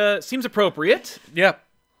Vendetta. Seems appropriate. Yeah.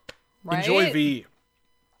 Right? Enjoy V.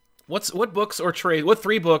 What books or trades? What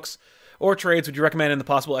 3 books or trades would you recommend in the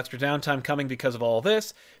possible extra downtime coming because of all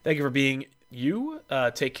this? Thank you for being you.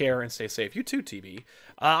 Take care and stay safe. You too, TB.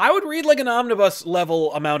 I would read like an omnibus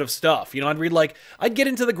level amount of stuff. You know, I'd get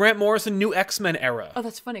into the Grant Morrison New X-Men era. Oh,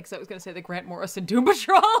 that's funny because I was going to say the Grant Morrison Doom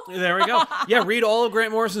Patrol. There we go. Yeah, read all of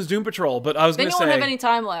Grant Morrison's Doom Patrol. But I was Then going you to say, won't have any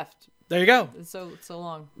time left. there you go. It's so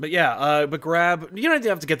long. But yeah, but grab. You don't even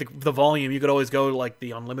have to get the volume. You could always go to like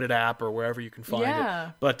the Unlimited app or wherever you can find Yeah.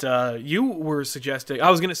 it. But you were suggesting.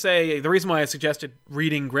 I was going to say the reason why I suggested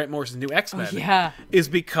reading Grant Morrison's New X-Men Yeah. is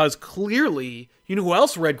because clearly you know who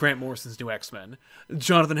else read Grant Morrison's New X-Men?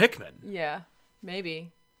 Jonathan Hickman. Yeah.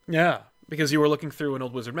 Maybe. Yeah, because you were looking through an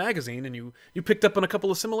old Wizard magazine and you picked up on a couple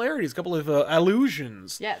of similarities, a couple of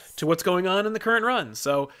allusions Yes. to what's going on in the current run.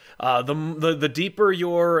 So the deeper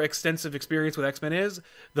your extensive experience with X-Men is,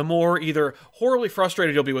 the more either horribly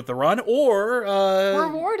frustrated you'll be with the run or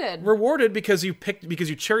rewarded because you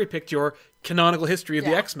cherry picked your canonical history of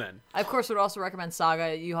the Yeah. X-Men. I, of course, would also recommend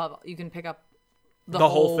Saga. You can pick up the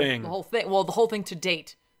whole thing. The whole thing. Well, the whole thing to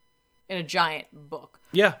date in a giant book.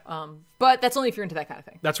 Yeah, But that's only if you're into that kind of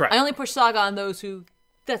thing. That's right. I only push Saga on those who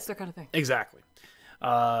that's their kind of thing. exactly.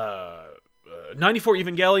 94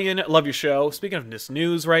 Evangelion, love your show. Speaking of this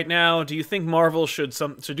news right now, do you think Marvel should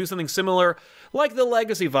do something similar like the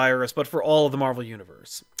Legacy virus, but for all of the Marvel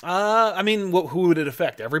universe? I mean, who would it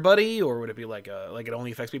affect? Everybody, or would it be like it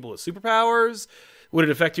only affects people with superpowers? Would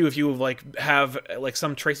it affect you if you have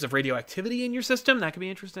some traces of radioactivity in your system? That could be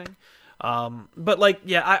interesting. But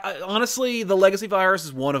I honestly, the Legacy virus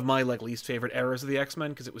is one of my least favorite eras of the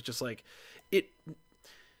X-Men because it was just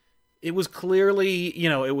it was clearly,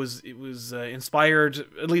 it was inspired,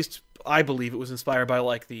 at least I believe it was inspired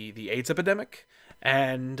by the AIDS epidemic.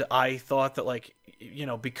 And I thought that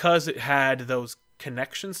because it had those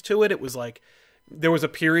connections to it, it was there was a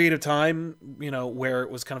period of time, where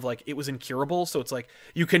it was kind of it was incurable. So it's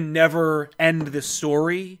you can never end this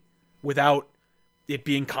story without it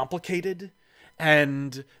being complicated.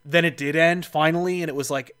 And then it did end finally. And it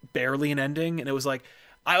was barely an ending. And it was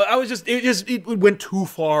I was it went too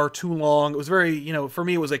far, too long. It was very, for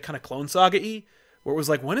me, it was kind of Clone Saga-y, where it was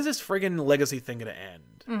when is this friggin' Legacy thing going to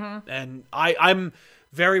end? Mm-hmm. And I'm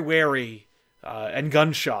very wary and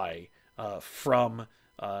gun-shy from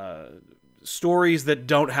stories that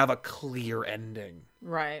don't have a clear ending.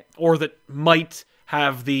 Right. Or that might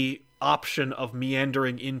have the option of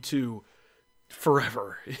meandering into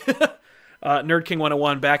forever. Nerd King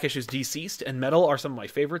 101 back issues Deceased and Metal are some of my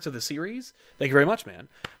favorites of the series. Thank you very much, man.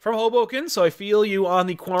 From Hoboken, so I feel you on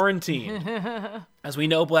the quarantine. As we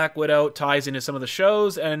know, Black Widow ties into some of the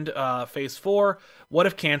shows and Phase 4. What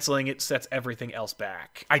if canceling it sets everything else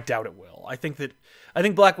back? I doubt it will. I think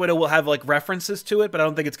Black Widow will have references to it, but I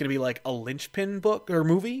don't think it's going to be a linchpin book or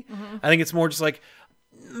movie. Mm-hmm. I think it's more just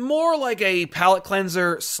more like a palate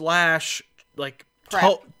cleanser /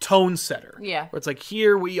 tone setter. Yeah. Where it's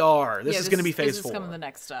here we are. This is going to be Phase 4. This is coming the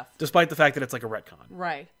next stuff. Despite the fact that it's a retcon.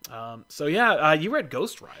 Right. So yeah, you read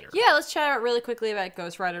Ghost Rider. Yeah, let's chat out really quickly about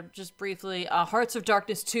Ghost Rider, just briefly. Hearts of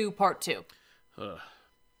Darkness 2, Part 2.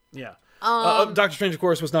 Yeah. Doctor Strange, of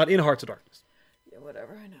course, was not in Hearts of Darkness. Yeah,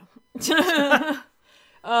 whatever, I know.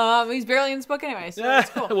 He's barely in this book anyway, so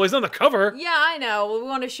that's cool. Well, he's on the cover. Yeah, I know. We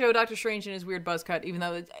want to show Doctor Strange in his weird buzz cut, even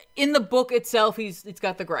though in the book itself, it's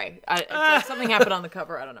got the gray. Something happened on the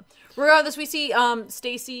cover. I don't know. Regardless, we see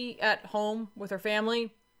Stacy at home with her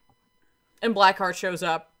family, and Blackheart shows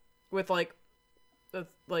up with her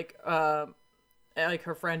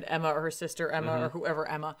friend Emma or her sister Emma or whoever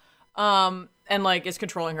Emma, and is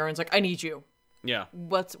controlling her and is I need you. Yeah.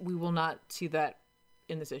 We will not see that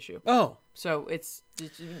in this issue. Oh. So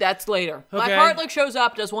that's later. Okay. Blackheart like shows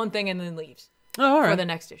up, does one thing, and then leaves Oh, all right. for the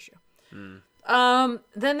next issue.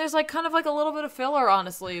 Then there's like kind of like a little bit of filler,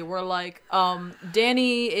 honestly, where like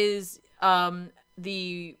Danny is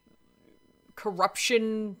the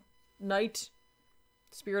corruption knight,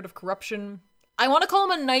 spirit of corruption. I want to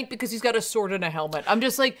call him a knight because he's got a sword and a helmet. I'm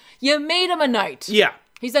just like, you made him a knight. Yeah.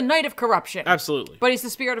 He's a knight of corruption. Absolutely. But he's the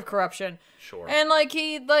spirit of corruption. Sure. And like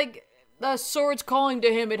the sword's calling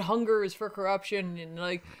to him, it hungers for corruption, and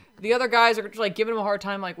like the other guys are like giving him a hard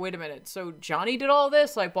time, like, wait a minute, so Johnny did all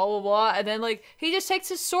this, like blah blah blah, and then like he just takes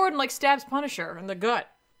his sword and like stabs Punisher in the gut.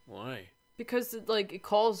 Why? Because like it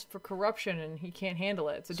calls for corruption and he can't handle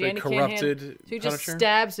it. So So Danny he can't handle corrupted So he just Punisher?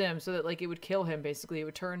 stabs him so that like it would kill him, basically. It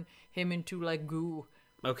would turn him into like goo.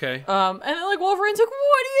 Okay. And then like Wolverine's like,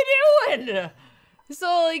 what are you doing? So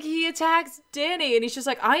like he attacks Danny and he's just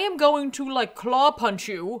like, I am going to like claw punch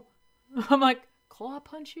you. I'm like, claw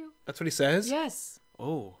punch you? That's what he says? Yes.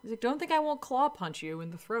 Oh. He's like, don't think I won't claw punch you in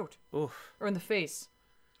the throat Oof. or in the face.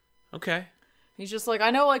 Okay. He's just like, I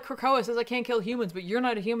know like Krakoa says I can't kill humans, but you're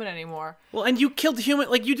not a human anymore. Well, and you killed the human.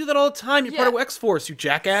 Like, you do that all the time. You're part of Yeah. X-Force, you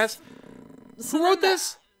jackass. Who wrote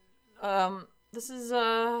this? This is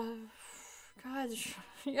God,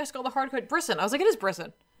 you ask all the hard code. Brisson. I was like, it is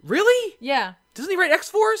Brisson. Really? Yeah. Doesn't he write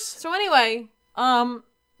X-Force? So anyway,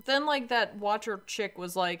 then like that Watcher chick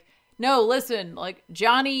was like, no, listen, like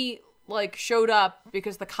Johnny like showed up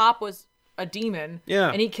because the cop was a demon. Yeah.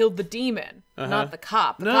 And he killed the demon, not the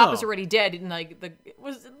cop. The No. cop was already dead, and like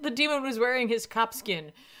the demon was wearing his cop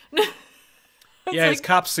skin. Yeah, his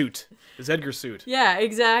cop suit. His Edgar suit. Yeah,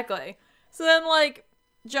 exactly. So then like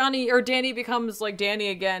Johnny or Danny becomes like Danny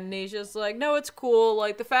again, and he's just like, no, it's cool.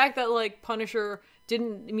 Like the fact that like Punisher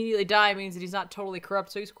didn't immediately die means that he's not totally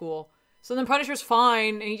corrupt, so he's cool. So then Punisher's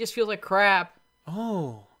fine, and he just feels like crap.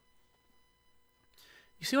 Oh.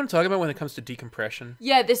 You see what I'm talking about when it comes to decompression?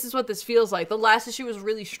 Yeah, this is what this feels like. The last issue was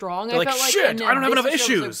really strong. They're like, felt shit, and then I don't have this enough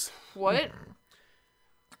issue, I was issues. like,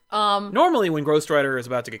 what? Normally, when Ghost Rider is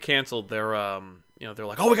about to get canceled, they're they're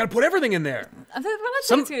like, oh, we got to put everything in there. I thought, well, that's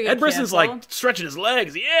gonna get Ed Brisson's canceled. like stretching his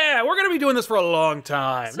legs. Yeah, we're gonna be doing this for a long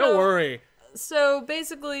time. Don't So- worry. So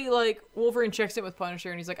basically, like Wolverine checks it with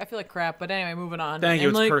Punisher, and he's like, I feel like crap. But anyway, moving on. Thank you.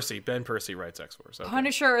 And, It's like, Percy. Ben Percy writes X-Force. Okay.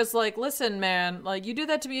 Punisher is like, listen, man, like you do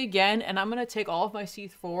that to me again, and I'm gonna take all of my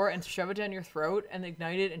C4 and shove it down your throat and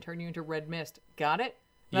ignite it and turn you into red mist. Got it?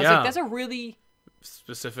 And I was Yeah. like, that's a really,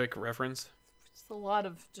 Specific reference. it's a lot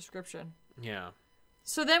of description. Yeah.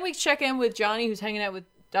 So then we check in with Johnny, who's hanging out with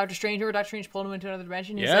Doctor Strange, or Doctor Strange pulled him into another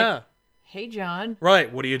dimension. He's Yeah. like, hey, John,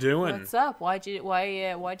 Right. What are you doing? what's up? Why'd you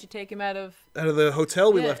take him out of Out of the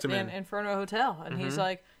hotel we yeah, left him in. Inferno Hotel? And he's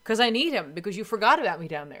like, because I need him because you forgot about me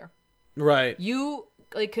down there. Right. You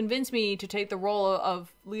like convinced me to take the role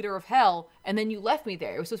of leader of hell, and then you left me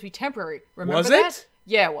there. It was supposed to be temporary. Remember Was that? it?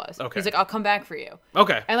 Yeah, it was. Okay. He's like, I'll come back for you.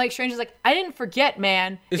 Okay. And like Strange is like, I didn't forget,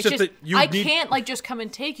 man. It's just that you I need- can't like just come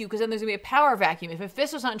and take you because then there's gonna be a power vacuum. If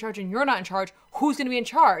Mephisto's not in charge and you're not in charge, who's gonna be in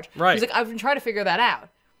charge? Right. He's like, I've been trying to figure that out.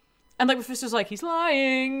 And like Mephisto's like, he's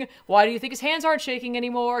lying. Why do you think his hands aren't shaking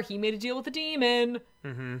anymore? He made a deal with the demon.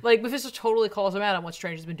 Mm-hmm. Like Mephisto totally calls him out on what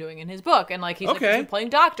Strange has been doing in his book, and like he's like, Okay. he's been playing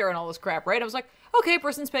doctor and all this crap, right? I was like, okay,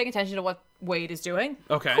 person's paying attention to what Wade is doing.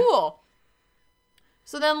 Okay. Cool.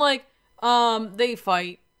 So then like they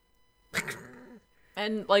fight.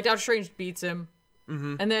 And like Doctor Strange beats him.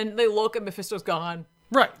 Mm-hmm. And then they look and Mephisto's gone.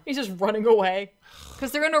 Right. He's just running away.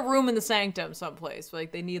 Because they're in a room in the sanctum someplace.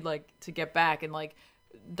 Like they need like to get back, and like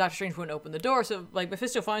Doctor Strange wouldn't open the door, so like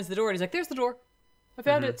Mephisto finds the door and he's like, there's the door. I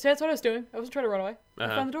found it. See, that's what I was doing. I wasn't trying to run away. I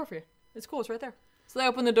found the door for you. It's cool, it's right there. So they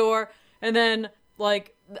open the door, and then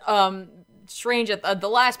like Strange at the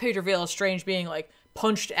last page reveal is Strange being like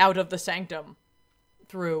punched out of the sanctum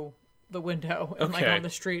through the window and like Okay. on the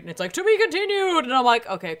street, and it's like, to be continued, and I'm like,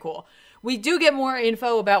 okay, cool. We do get more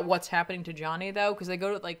info about what's happening to Johnny though, because they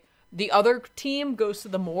go to like the other team goes to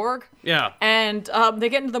the morgue, Yeah. and they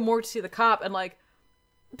get into the morgue to see the cop, and like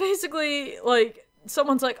basically like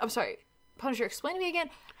someone's like, I'm sorry, Punisher, explain to me again,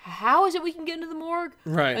 how is it we can get into the morgue?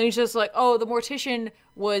 Right. And he's just like, oh, the mortician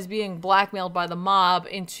was being blackmailed by the mob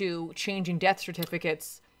into changing death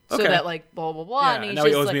certificates so Okay. that like blah blah blah. Yeah, and he's now he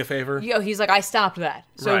just owes like, me a favor. Yo, he's like, I stopped that,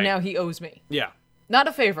 so Right. now he owes me. Yeah. Not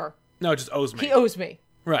a favor. No, it just owes me. He owes me.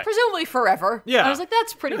 Right. Presumably forever. Yeah. I was like,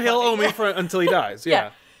 that's pretty. He'll funny. owe me for until he dies. Yeah.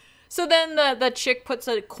 Yeah. So then the chick puts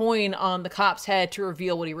a coin on the cop's head to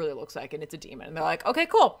reveal what he really looks like, and it's a demon. And they're like, okay,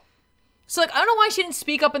 cool. So like, I don't know why she didn't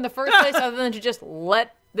speak up in the first place other than to just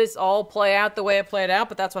let this all play out the way it played out,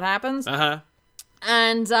 but that's what happens. Uh-huh.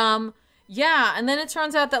 And yeah, and then it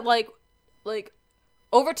turns out that like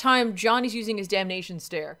over time Johnny's using his damnation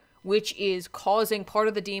stare, which is causing part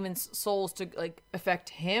of the demon's souls to like affect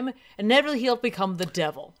him, and inevitably he'll become the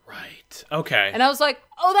devil. Right. Okay. And I was like,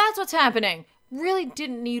 oh, that's what's happening. Really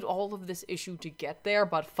didn't need all of this issue to get there,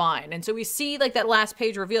 but fine. And so we see like that last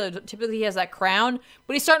page reveal. Typically he has that crown,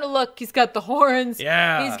 but he's starting to look, he's got the horns.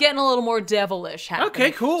 Yeah. He's getting a little more devilish happening.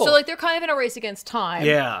 Okay, cool. So like they're kind of in a race against time.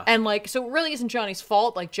 Yeah. And like, so it really isn't Johnny's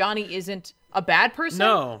fault. Like Johnny isn't a bad person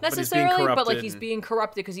No, but he's being necessarily, but like corrupted he's being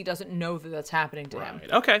corrupted because he doesn't know that that's happening to him.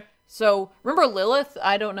 Right. Okay. So remember Lilith?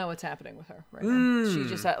 I don't know what's happening with her right now. She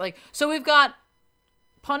just had like, so we've got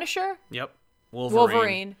Punisher, Yep.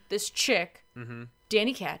 Wolverine, this chick,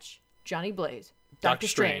 Danny Ketch, Johnny Blaze, Doctor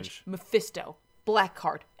Strange, Mephisto,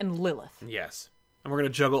 Blackheart, and Lilith. Yes. And we're going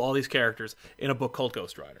to juggle all these characters in a book called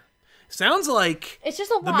Ghost Rider. Sounds like It's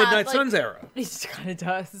just a the lot. Midnight like, Suns era. It kind of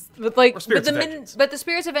does, but like, Spirits of Vengeance. but the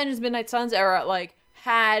Spirits of Vengeance Midnight Suns era like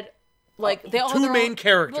had like they all two had their main own,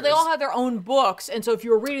 characters. Well, they all had their own books, and so if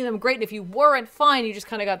you were reading them, great. And if you weren't, fine. You just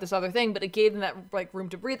kind of got this other thing, but it gave them that like room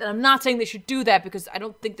to breathe. And I'm not saying they should do that because I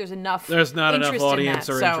don't think there's enough. There's not enough interest in audience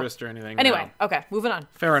that, or so- interest or anything. Anyway, no. okay, moving on.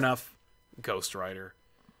 Fair enough. Ghost Rider.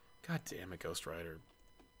 God damn it, Ghost Rider.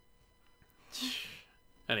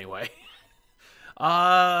 Anyway.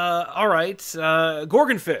 All right.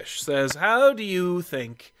 Gorgonfish says, how do you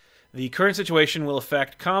think the current situation will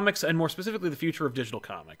affect comics and more specifically the future of digital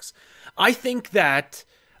comics? I think that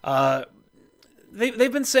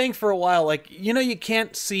they've been saying for a while, like, you know, you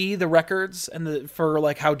can't see the records and for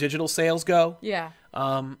like how digital sales go. Yeah.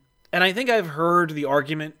 And I think I've heard the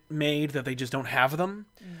argument made that they just don't have them.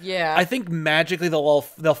 Yeah. I think magically they'll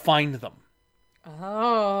find them.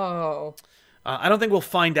 Oh. I don't think we'll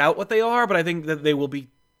find out what they are, but I think that they will be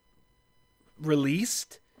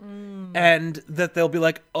released and that they'll be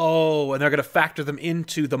like, oh, and they're going to factor them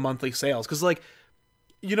into the monthly sales. Because, like,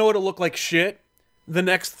 you know what'll look like shit? The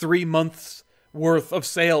next 3 months worth of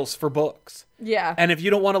sales for books. Yeah. And if you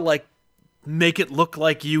don't want to, like, make it look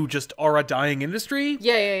like you just are a dying industry,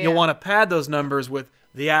 Yeah. you'll want to pad those numbers with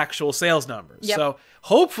the actual sales numbers. Yep. So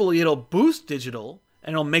hopefully it'll boost digital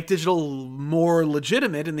and it'll make digital more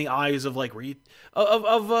legitimate in the eyes of like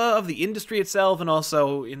of the industry itself and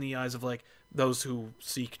also in the eyes of like those who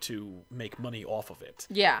seek to make money off of it.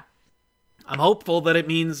 Yeah. I'm hopeful that it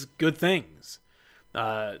means good things.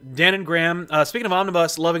 Dan and Graham, speaking of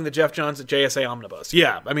omnibus, loving the Jeff Johns at JSA omnibus.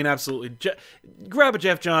 Yeah, I mean, absolutely. Grab a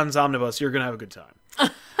Jeff Johns omnibus, you're going to have a good time.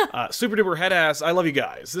 Super duper head ass, I love you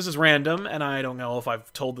guys. This is random, and I don't know if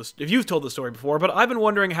you've told this story before, but I've been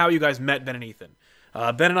wondering how you guys met Ben and Ethan.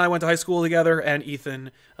 Ben and I went to high school together, and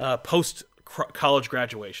Ethan, post-college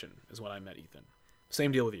graduation is when I met Ethan.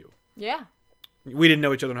 Same deal with you. Yeah. We didn't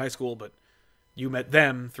know each other in high school, but you met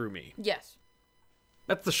them through me. Yes.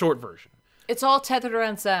 That's the short version. It's all tethered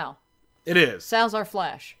around Sal. It is. Sal's our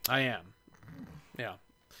Flash. I am. Yeah.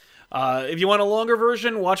 If you want a longer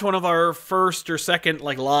version, watch one of our first or second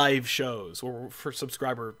like live shows or for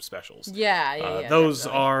subscriber specials. Yeah. Those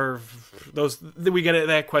definitely. are we get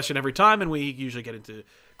that question every time, and we usually get into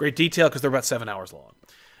great detail because they're about 7 hours long.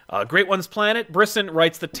 Great Ones Planet. Brisson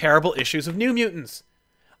writes the terrible issues of New Mutants.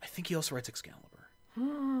 I think he also writes Excalibur.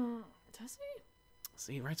 Does he?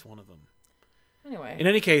 See, he writes one of them. Anyway. In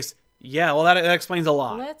any case, yeah. Well, that explains a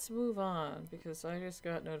lot. Let's move on because I just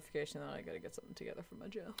got notification that I got to get something together for my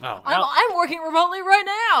Joe. Oh, I'm working remotely right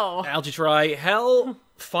now. Algae Try, hell,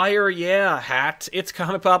 fire, yeah, hat. It's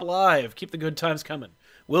Comic Pop Live. Keep the good times coming.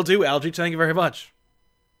 Will do, Algae. Thank you very much.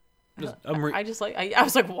 I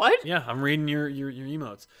was like, what? Yeah, I'm reading your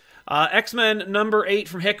emotes. X-Men number 8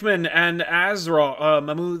 from Hickman and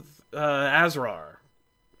Mahmoud Asrar.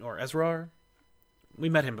 Or Ezrar? We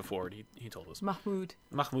met him before. He told us. Mahmoud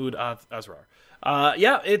Asrar.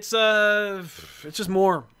 Yeah, it's just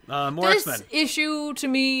more This X-Men. issue to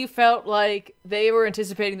me felt like they were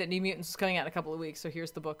anticipating that New Mutants was coming out in a couple of weeks, so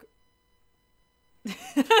here's the book.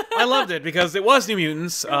 I loved it because it was New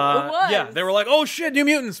Mutants. was. Yeah, they were like, "Oh shit, New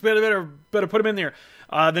Mutants! Better put them in there."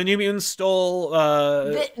 The New Mutants stole.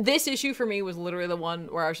 This issue for me was literally the one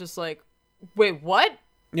where I was just like, "Wait, what?"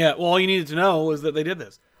 Yeah, well, all you needed to know was that they did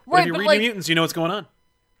this. But Right, if you but read like- New Mutants, you know what's going on.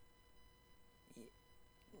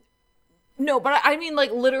 No, but I mean,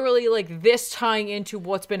 like literally, like this tying into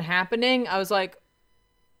what's been happening. I was like,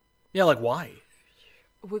 Yeah, like why?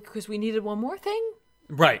 because we needed one more thing.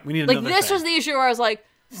 Right, we need Like another this thing. was the issue where I was like,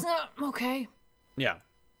 okay, Yeah.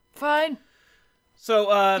 fine. So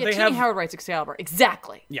Yeah, they Tini have Howard writes Excalibur.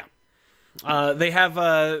 Exactly. yeah. They have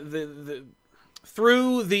the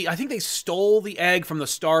through the, I think they stole the egg from the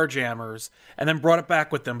Starjammers and then brought it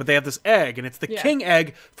back with them, but they have this egg, and it's the king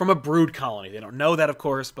egg from a brood colony. They don't know that, of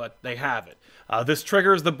course, but they have it. This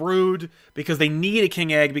triggers the brood because they need a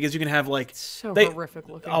king egg, because you can have, like... So horrific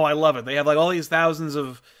looking. Oh, I love it. They have, like, all these thousands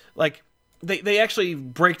of, like... They actually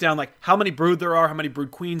break down, like, how many brood there are, how many brood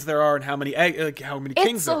queens there are, and how many how many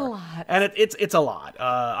kings there are. It's a lot. And it's a lot.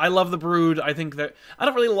 I love the brood. I think that... I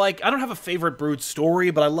don't have a favorite brood story,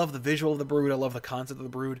 but I love the visual of the brood. I love the concept of the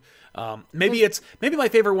brood. Maybe my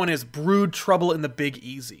favorite one is Brood Trouble in the Big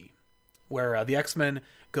Easy, where the X-Men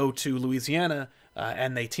go to Louisiana,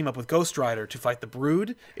 and they team up with Ghost Rider to fight the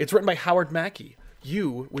brood. It's written by Howard Mackey.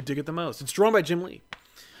 You would dig it the most. It's drawn by Jim Lee.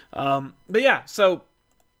 But yeah, so...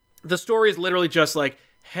 The story is literally just like,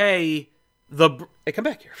 hey, hey, come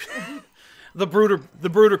back here. the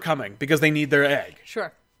brood are coming because they need their egg.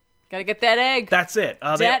 Sure. Gotta get that egg. That's it.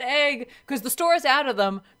 That egg. Because the store is out of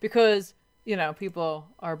them because, people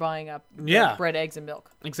are buying up bread, eggs, and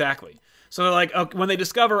milk. Exactly. So they're like, when they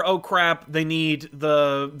discover, oh crap, they need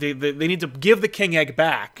they need to give the king egg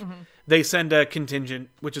back. Mm-hmm. They send a contingent,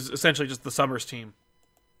 which is essentially just the Summers team,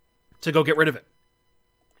 to go get rid of it.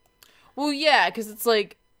 Well, yeah, because it's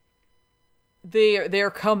like,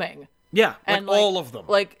 they're coming. Yeah, and all of them.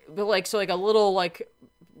 So a little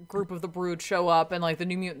group of the brood show up and the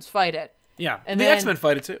New Mutants fight it. Yeah, and the X-Men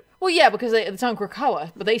fight it too. Well, yeah, because it's on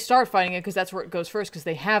Krakoa, but they start fighting it because that's where it goes first, because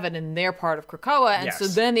they have it in their part of Krakoa, and so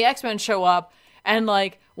then the X-Men show up, and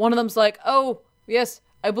one of them's like, "Oh, yes,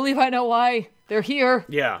 I believe I know why they're here.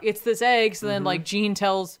 Yeah, it's this egg." So then Jean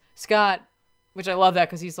tells Scott, which I love that,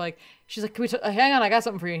 because she's like, "Can we hang on? I got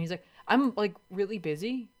something for you." And he's like, "I'm really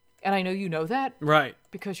busy." And I know you know that. Right.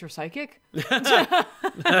 Because you're psychic.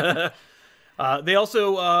 They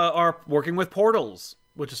also are working with portals,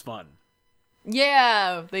 which is fun.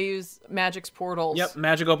 Yeah, they use Magic's portals. Yep,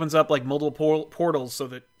 Magic opens up multiple portals so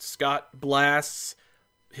that Scott blasts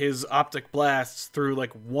his optic blasts through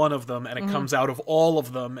one of them, and it comes out of all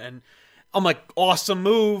of them. And I'm like, awesome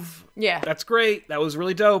move. Yeah. That's great. That was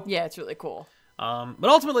really dope. Yeah, it's really cool. But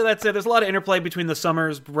ultimately, that's it. There's a lot of interplay between the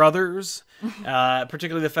Summers brothers,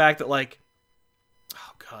 particularly the fact that, oh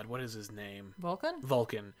God, what is his name?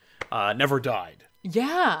 Vulcan never died.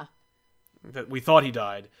 Yeah. That we thought he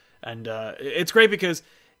died. And it's great because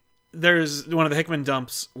there's one of the Hickman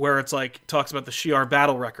dumps where it's talks about the Shi'ar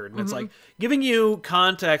battle record. And it's giving you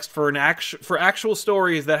context for actual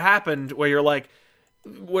stories that happened where you're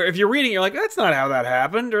where if you're reading, you're like, that's not how that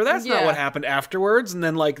happened, or that's not what happened afterwards. And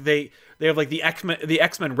then they have the X-Men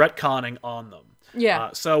retconning on them. Yeah.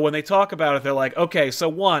 So when they talk about it, they're like, okay, so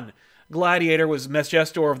one, Gladiator was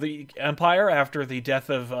Mesgestor of the Empire after the death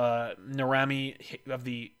of Narami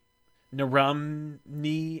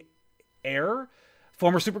Heir,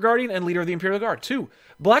 former Super Guardian and leader of the Imperial Guard. 2,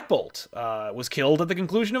 Black Bolt was killed at the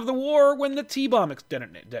conclusion of the war when the T-bomb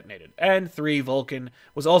detonated. And 3, Vulcan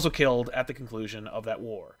was also killed at the conclusion of that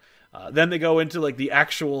war. Then they go into the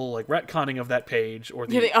actual retconning of that page, or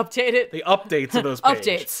they update it. The updates of those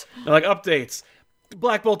pages. They're updates.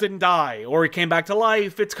 Black Bolt didn't die, or he came back to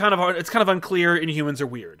life. It's kind of unclear. Inhumans are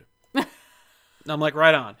weird. I'm like,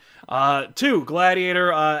 right on. 2,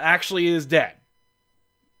 Gladiator actually is dead.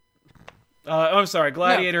 I'm sorry,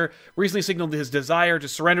 Gladiator recently signaled his desire to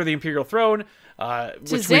surrender the Imperial throne. To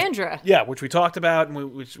Xandra. Which we talked about,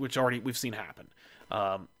 and which already we've seen happen.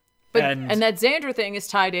 And that Xandra thing is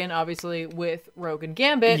tied in, obviously, with Rogue and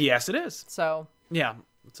Gambit. Yes, it is. So. Yeah,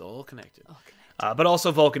 it's all connected. But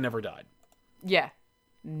also, Vulcan never died. Yeah,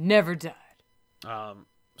 never died. And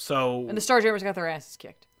the Starjammers got their asses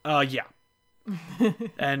kicked. Yeah.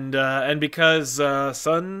 and because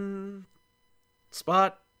Sunspot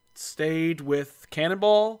stayed with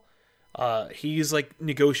Cannonball, he's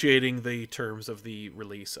negotiating the terms of the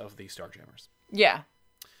release of the Starjammers. Yeah,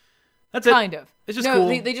 that's it. Kind of. It's just cool.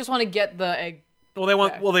 They just want to get the egg. Well, they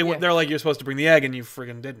want. Back. Well, they're like, you're supposed to bring the egg, and you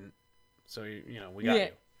friggin' didn't. So we got you.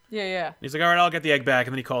 Yeah. And he's like, all right, I'll get the egg back,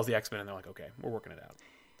 and then he calls the X-Men, and they're like, okay, we're working it out.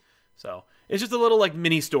 So it's just a little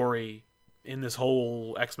mini story in this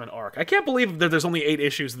whole X-Men arc. I can't believe that there's only 8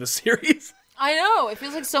 issues in this series. I know. It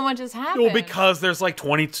feels like so much has happened. Well, because there's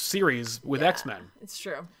 20 series with X-Men. It's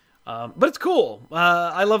true. But it's cool.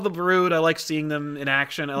 I love the Brood. I like seeing them in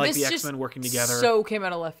action. I like the X-Men working together. So came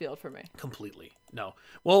out of left field for me. Completely. No.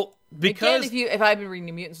 Well, because again, if I'd been reading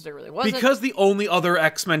New Mutants, I really wasn't. Because the only other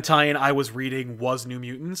X-Men tie-in I was reading was New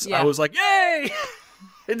Mutants. I was like, yay!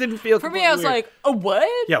 It didn't feel for me. I was like, oh, what?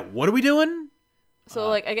 Yeah, what are we doing?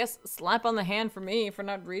 So, I guess slap on the hand for me for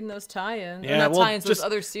not reading those tie-ins. Yeah, not tie-ins, those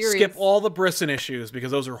other series. Skip all the Brisson issues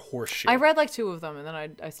because those are horseshit. I read 2 of them and then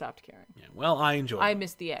I stopped caring. Yeah, well, I enjoyed it. I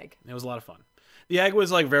missed the egg. It was a lot of fun. The egg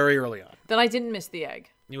was like very early on. Then I didn't miss the egg.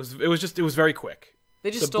 It was very quick.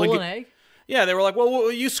 They just The stole an egg? Yeah, they were like,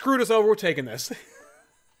 well, you screwed us over. We're taking this.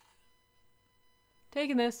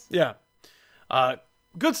 Taking this. Yeah.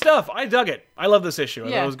 Good stuff. I dug it. I love this issue. I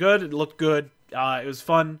thought Yeah. it was good. It looked good. It was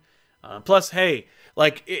fun. Plus, hey,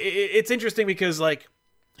 like, it's interesting because, like,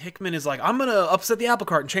 Hickman is like, I'm going to upset the apple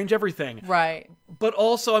cart and change everything. Right. But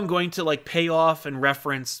also I'm going to, like, pay off and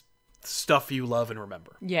reference stuff you love and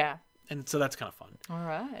remember. Yeah. And so that's kind of fun. All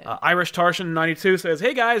right. Irish Tarshan 92 says,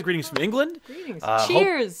 hey, guys, greetings from England. Greetings. Hope-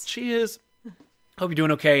 Cheers. Cheers. Hope you're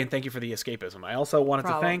doing okay, and thank you for the escapism. I also wanted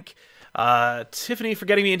to thank Tiffany for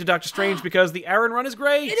getting me into Doctor Strange because the Aaron run is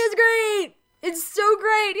great. It is great. It's so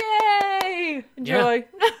great. Yay. Enjoy.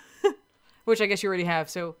 Which I guess you already have,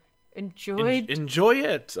 so enjoy. Enjoy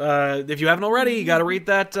it. If you haven't already, you got to read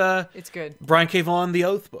that It's good. Brian K. Vaughan, The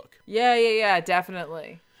Oath book. Yeah,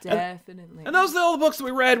 definitely. Definitely. And those are all the books that we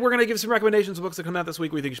read. We're going to give some recommendations of books that come out this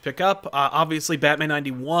week we think you should pick up. Obviously, Batman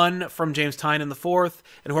 91 from James Tynion IV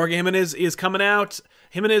and Jorge Jimenez is coming out.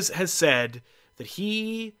 Jimenez has said that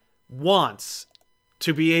he wants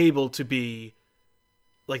to be able to be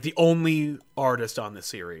like the only artist on this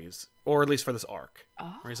series, or at least for this arc.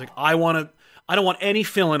 Where he's like, I don't want any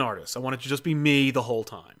fill-in artists. I want it to just be me the whole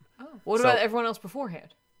time. What So- about everyone else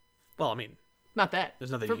beforehand? Well, I mean, Not that.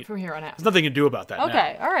 There's nothing from here on out. there's nothing you can do about that now.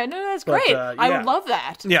 Okay, all right. No, that's But, great. I yeah. would love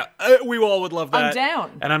that. Yeah, we all would love that. I'm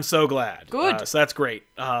down. And I'm so glad. Good. So that's great.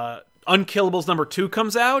 Unkillables #2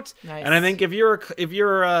 comes out. Nice. And I think if you're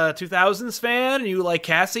a 2000s fan and you like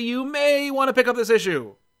Cassie, you may want to pick up this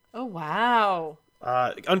issue. Oh, wow.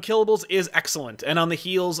 Unkillables is excellent. And on the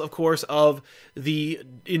heels, of course, of the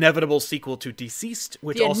inevitable sequel to Deceased,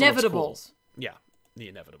 which The also looks cool. Inevitables. Yeah,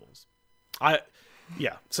 The Inevitables.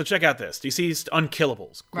 Yeah, so check out this. Deceased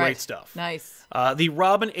Unkillables. Great Right. stuff. Nice. The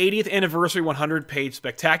Robin 80th Anniversary 100-page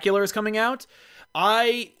Spectacular is coming out.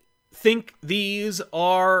 I think these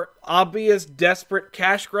are obvious, desperate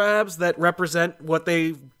cash grabs that represent what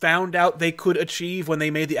they found out they could achieve when they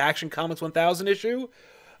made the Action Comics 1000 issue.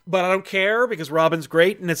 But I don't care because Robin's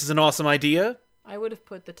great and this is an awesome idea. I would have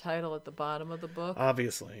put the title at the bottom of the book.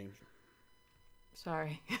 Obviously.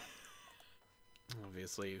 Sorry.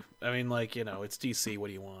 Obviously. I mean, like, it's DC. What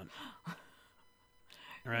do you want?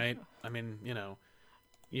 Right? I mean, you know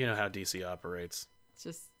how DC operates.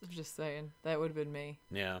 I'm just saying. That would have been me.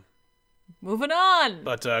 Yeah. Moving on.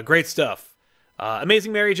 But great stuff.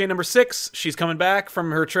 Amazing Mary Jane #6. She's coming back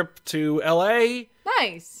from her trip to LA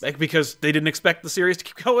Nice. because they didn't expect the series to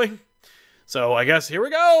keep going. So I guess here we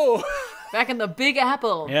go. Back in the Big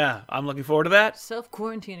Apple. Yeah, I'm looking forward to that.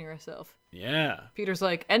 Self-quarantining herself. Yeah. Peter's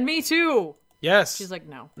like, and me too. Yes. She's like,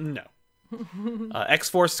 no. No.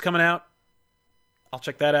 X-Force is coming out. I'll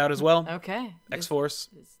check that out as well. Okay. X-Force.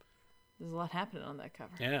 There's a lot happening on that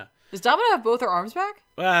cover. Yeah. Does Domino have both her arms back?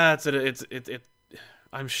 It's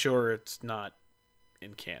I'm sure it's not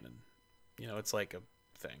in canon. It's like a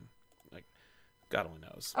thing. Like, God only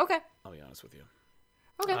knows. Okay. I'll be honest with you.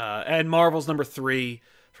 Okay. And Marvel's #3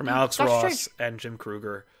 from Alex Doctor Ross Strange. and Jim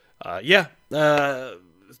Kruger.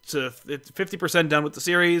 It's 50% done with the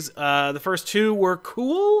series. The first 2 were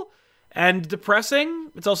cool and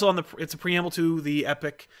depressing. It's also it's a preamble to the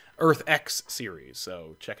epic Earth X series,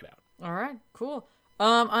 so check it out. All right. Cool.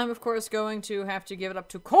 I'm of course going to have to give it up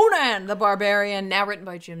to Conan the Barbarian, now written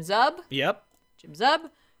by Jim Zub. Yep. Jim Zub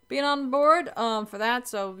being on board for that,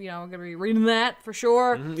 so I'm gonna be reading that for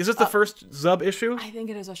sure. Is this the first Zub issue? I think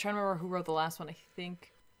it is. I was trying to remember who wrote the last one. I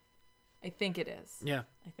think it is. Yeah.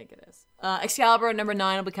 I think it is. Excalibur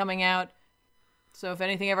 #9 will be coming out. So if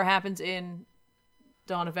anything ever happens in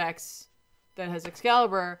Dawn of X that has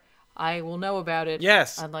Excalibur, I will know about it.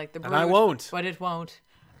 Yes. Unlike the Brood, And I won't. But it won't.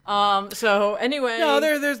 So anyway. No,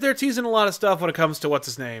 they're teasing a lot of stuff when it comes to what's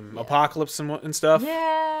his name, Apocalypse and stuff.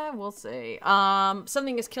 Yeah, we'll see.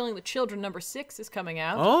 Something is Killing the Children #6 is coming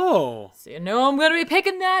out. Oh. So I'm gonna be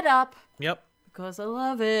picking that up Yep. because I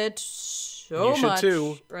love it so You should much.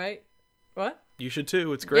 too. Right? What? You should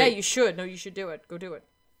too. It's great. Yeah, you should. No, you should do it. Go do it.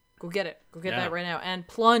 Go get it. Go get Yeah. that right now. And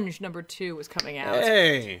Plunge #2 is coming out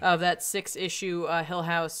Hey. of that 6-issue Hill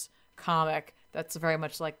House comic. That's very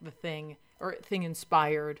much like the Thing, or Thing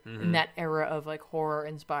inspired in that era of like horror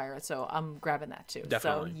inspired. So I'm grabbing that too.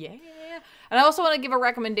 Definitely. So yeah. And I also want to give a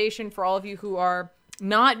recommendation for all of you who are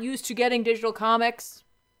not used to getting digital comics.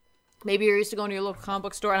 Maybe you're used to going to your local comic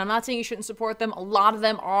book store, and I'm not saying you shouldn't support them. A lot of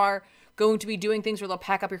them are going to be doing things where they'll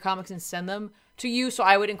pack up your comics and send them to you. So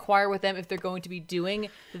I would inquire with them if they're going to be doing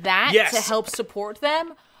that Yes. to help support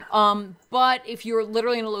them. But if you're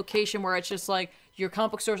literally in a location where it's just like your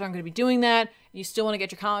comic book stores aren't going to be doing that, you still want to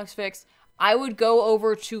get your comics fixed, I would go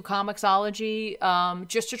over to Comixology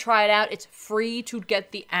just to try it out. It's free to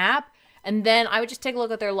get the app. And then I would just take a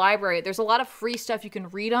look at their library. There's a lot of free stuff you can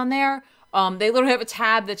read on there. They literally have a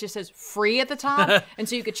tab that just says free at the top. And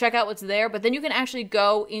so you could check out what's there. But then you can actually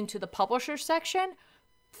go into the publisher section,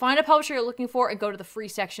 find a publisher you're looking for, and go to the free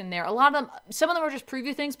section there. A lot of them, some of them are just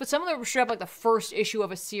preview things, but some of them are straight up like the first issue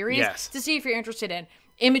of a series to see if you're interested in.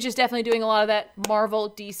 Image is definitely doing a lot of that.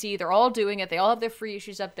 Marvel, DC, they're all doing it. They all have their free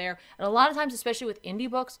issues up there. And a lot of times, especially with indie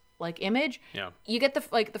books like Image, you get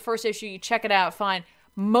the first issue, you check it out, fine.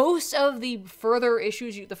 Most of the further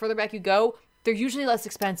issues, the further back you go, they're usually less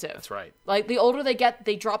expensive. That's right. Like, the older they get,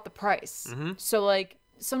 they drop the price. Mm-hmm. So, like,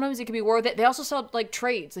 sometimes it can be worth it. They also sell, like,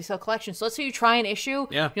 trades. They sell collections. So let's say you try an issue.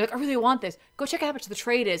 Yeah. You're like, I really want this. Go check out how much the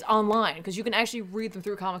trade is online, because you can actually read them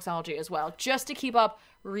through Comixology as well, just to keep up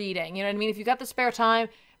reading. You know what I mean? If you've got the spare time,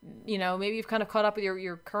 you know, maybe you've kind of caught up with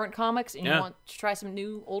your current comics and you want to try some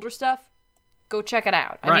new, older stuff, go check it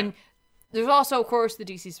out. I mean, there's also, of course, the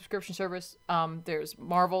DC subscription service. There's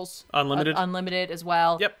Marvel's Unlimited as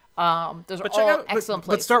well. Yep. Those are all excellent places.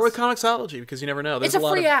 But start with Comixology, because you never know. It's a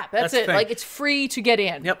free app. That's it. Like, it's free to get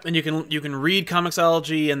in. Yep. And you can read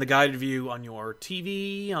Comixology and the guided view on your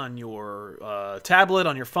TV, on your tablet,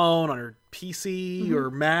 on your phone, on your PC or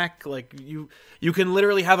Mac. Like, you can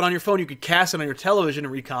literally have it on your phone. You could cast it on your television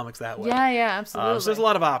and read comics that way. Yeah, absolutely. So there's a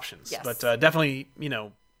lot of options. Yes. But definitely,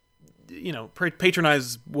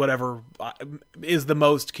 patronize whatever is the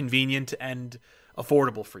most convenient and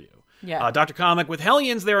affordable for you. Yeah. Dr. Comic, with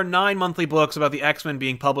Hellions, there are 9 monthly books about the X-Men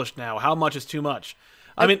being published now. How much is too much?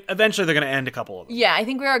 I mean, eventually they're going to end a couple of them. Yeah, I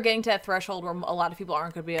think we are getting to that threshold where a lot of people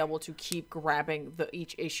aren't going to be able to keep grabbing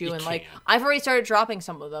each issue. Like, I've already started dropping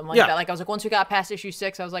some of them like that. Like, I was like, once we got past issue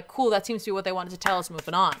 6, I was like, cool, that seems to be what they wanted to tell us,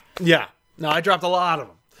 moving on. Yeah. No, I dropped a lot of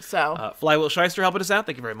them. So, Flywheel Shyster helping us out.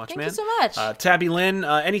 Thank you very much, man. Thank you so much. Tabby Lynn,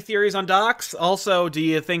 any theories on Docs? Also, do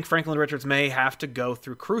you think Franklin Richards may have to go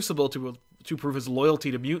through Crucible to prove his loyalty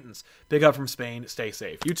to mutants? Big up from Spain. Stay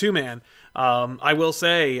safe. You too, man. I will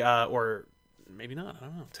say, or maybe not. I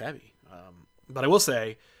don't know. Tabby. But I will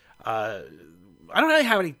say, I don't really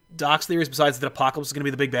have any Docs theories besides that Apocalypse is going to be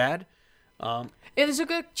the big bad. There's a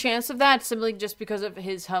good chance of that, simply just because of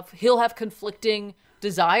he'll have conflicting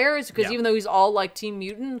desires, because even though he's all like Team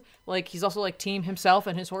Mutant, like he's also like Team himself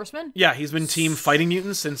and his Horsemen. Yeah, he's been Team Fighting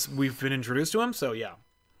Mutants since we've been introduced to him. So yeah.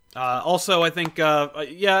 Also, I think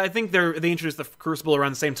they introduced the Crucible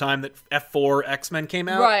around the same time that F4 X-Men came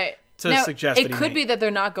out, right? To suggest it could be that they're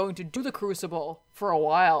not going to do the Crucible for a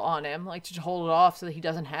while on him, like to hold it off so that he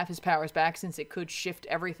doesn't have his powers back, since it could shift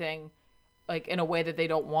everything, like in a way that they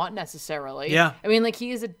don't want necessarily. Yeah, I mean, like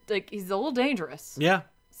he's a little dangerous. Yeah.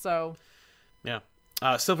 So. Yeah.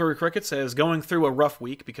 Silvery Cricket says, going through a rough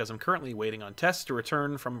week because I'm currently waiting on tests to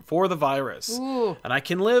return for the virus. Ooh. And I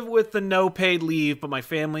can live with the no paid leave, but my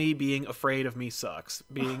family being afraid of me sucks.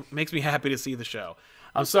 Makes me happy to see the show.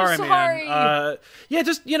 I'm sorry, man. Yeah,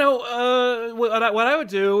 just, what I would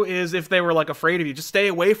do is, if they were like afraid of you, just stay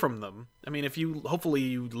away from them. I mean, hopefully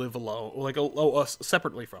you live alone, like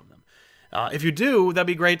separately from them. If you do, that'd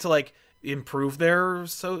be great to like improve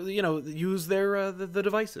use their the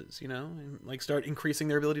devices, and like start increasing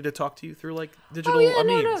their ability to talk to you through like digital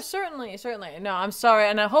means. No, certainly. No, I'm sorry,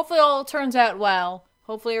 and hopefully all turns out well.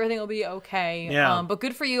 Hopefully everything will be okay. Yeah. But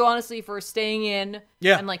good for you, honestly, for staying in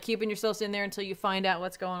and like keeping yourselves in there until you find out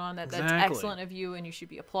what's going on. That's excellent of you, and you should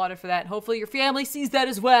be applauded for that. And hopefully your family sees that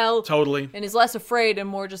as well. Totally. And is less afraid and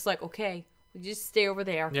more just like, okay, we just stay over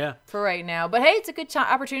there for right now. But hey, it's a good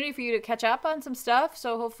opportunity for you to catch up on some stuff,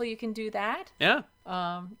 so hopefully you can do that. Yeah.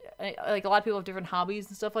 Like a lot of people have different hobbies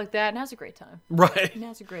and stuff like that, and has a great time. Right. And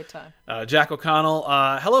has a great time. Jack O'Connell,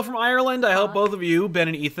 hello from Ireland. I hope both of you, Ben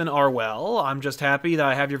and Ethan, are well. I'm just happy that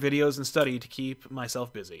I have your videos and study to keep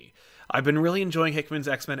myself busy. I've been really enjoying Hickman's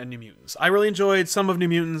X-Men and New Mutants. I really enjoyed some of New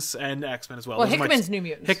Mutants and X-Men as well. Well, Hickman's New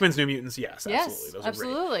Mutants. Hickman's New Mutants, yes, absolutely. Yes, those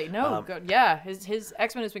absolutely. Are great. No, good. Yeah, his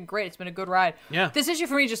X-Men has been great. It's been a good ride. Yeah. This issue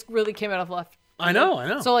for me just really came out of left. I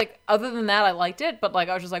know. So, like, other than that, I liked it, but, like,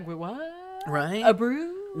 I was just like, wait, what? Right. A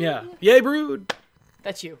Brood? Yeah. Yay, Brood.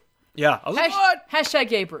 That's you. Yeah. I was like, what?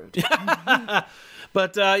 Hashtag Yay, Brood.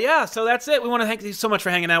 But, so that's it. We want to thank you so much for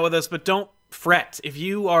hanging out with us, but don't fret. If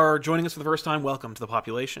you are joining us for the first time, welcome to the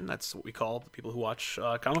population. That's what we call the people who watch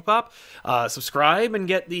Comic Pop. Subscribe and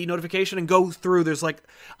get the notification and go through. There's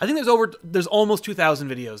there's almost 2,000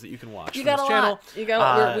 videos that you can watch. You got a channel.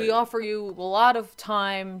 lot. We offer you a lot of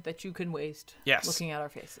time that you can waste looking at our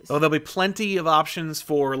faces. So there'll be plenty of options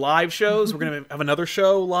for live shows. We're going to have another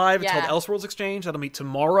show live. It's called Elseworlds Exchange. That'll meet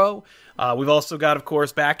tomorrow. We've also got, of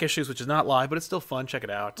course, Back Issues, which is not live, but it's still fun. Check it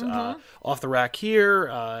out. Off the Rack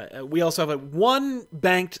here. We also have one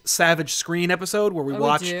banked Savage Screen episode where we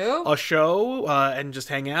watch a show and just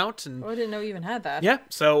hang out. And I didn't know you even had that. yeah,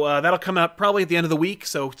 so that'll come out probably at the end of the week,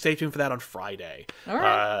 so stay tuned for that on Friday. All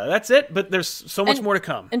right. That's it, but there's so much more to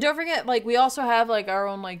come. And don't forget, like, we also have, like, our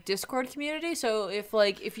own, like, Discord community, so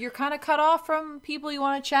if you're kind of cut off from people you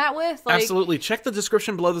want to chat with, like... Absolutely. Check the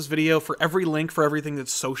description below this video for every link for everything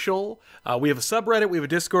that's social. We have a subreddit, we have a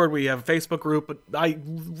Discord, we have a Facebook group, but I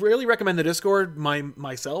really recommend the Discord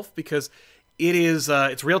myself because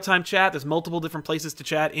it's real-time chat. There's multiple different places to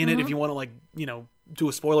chat in it if you want to, like, do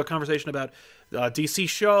a spoiler conversation about DC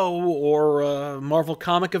show or a Marvel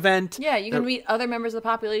comic event. Yeah, you can meet other members of the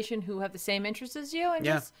population who have the same interests as you and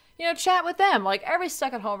just, chat with them. Like, everybody's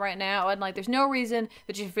stuck at home right now, and, like, there's no reason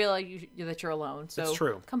that you feel like that you're alone. So it's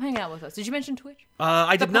true. Come hang out with us. Did you mention Twitch?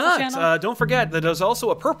 I did not. Don't forget that there's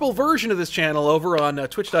also a purple version of this channel over on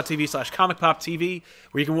twitch.tv/comicpoptv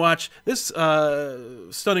where you can watch this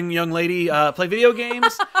stunning young lady play video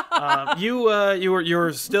games. You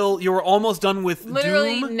were almost done with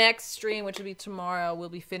Literally Doom. Next stream, which will be tomorrow, we'll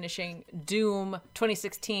be finishing Doom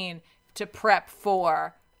 2016 to prep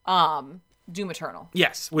for Doom Eternal.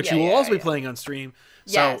 Yes, which you will also be playing on stream.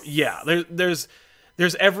 So Yes.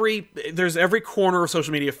 there's every corner of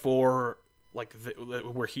social media for like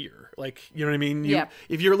we're here. Like, you know what I mean?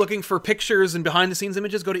 If you're looking for pictures and behind the scenes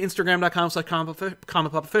images, go to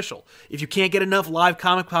Instagram.com/comicpopofficial. If you can't get enough live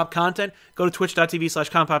Comic Pop content, go to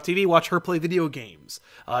twitch.tv/comicpoptv. Watch her play video games.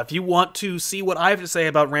 If you want to see what I have to say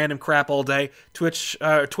about random crap all day,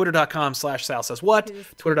 twitter.com/Sal Says What,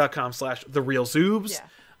 twitter.com/TheRealZoobs.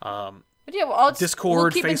 Yeah. But yeah, we'll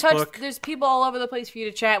Discord, keep Facebook. in touch. There's people all over the place for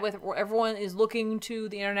you to chat with. Everyone is looking to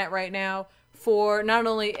the internet right now for not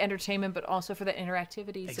only entertainment, but also for the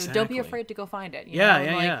interactivity. Exactly. So don't be afraid to go find it.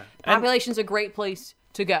 Yeah. Population's a great place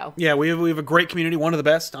to go. Yeah, we have a great community, one of the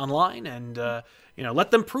best online, and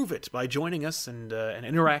let them prove it by joining us and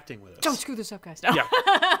interacting with us. Don't screw this up, guys. No. Yeah.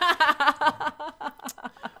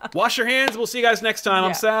 Wash your hands. We'll see you guys next time.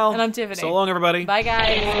 I'm Sal. And I'm Tiffany. So long, everybody. Bye,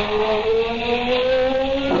 guys.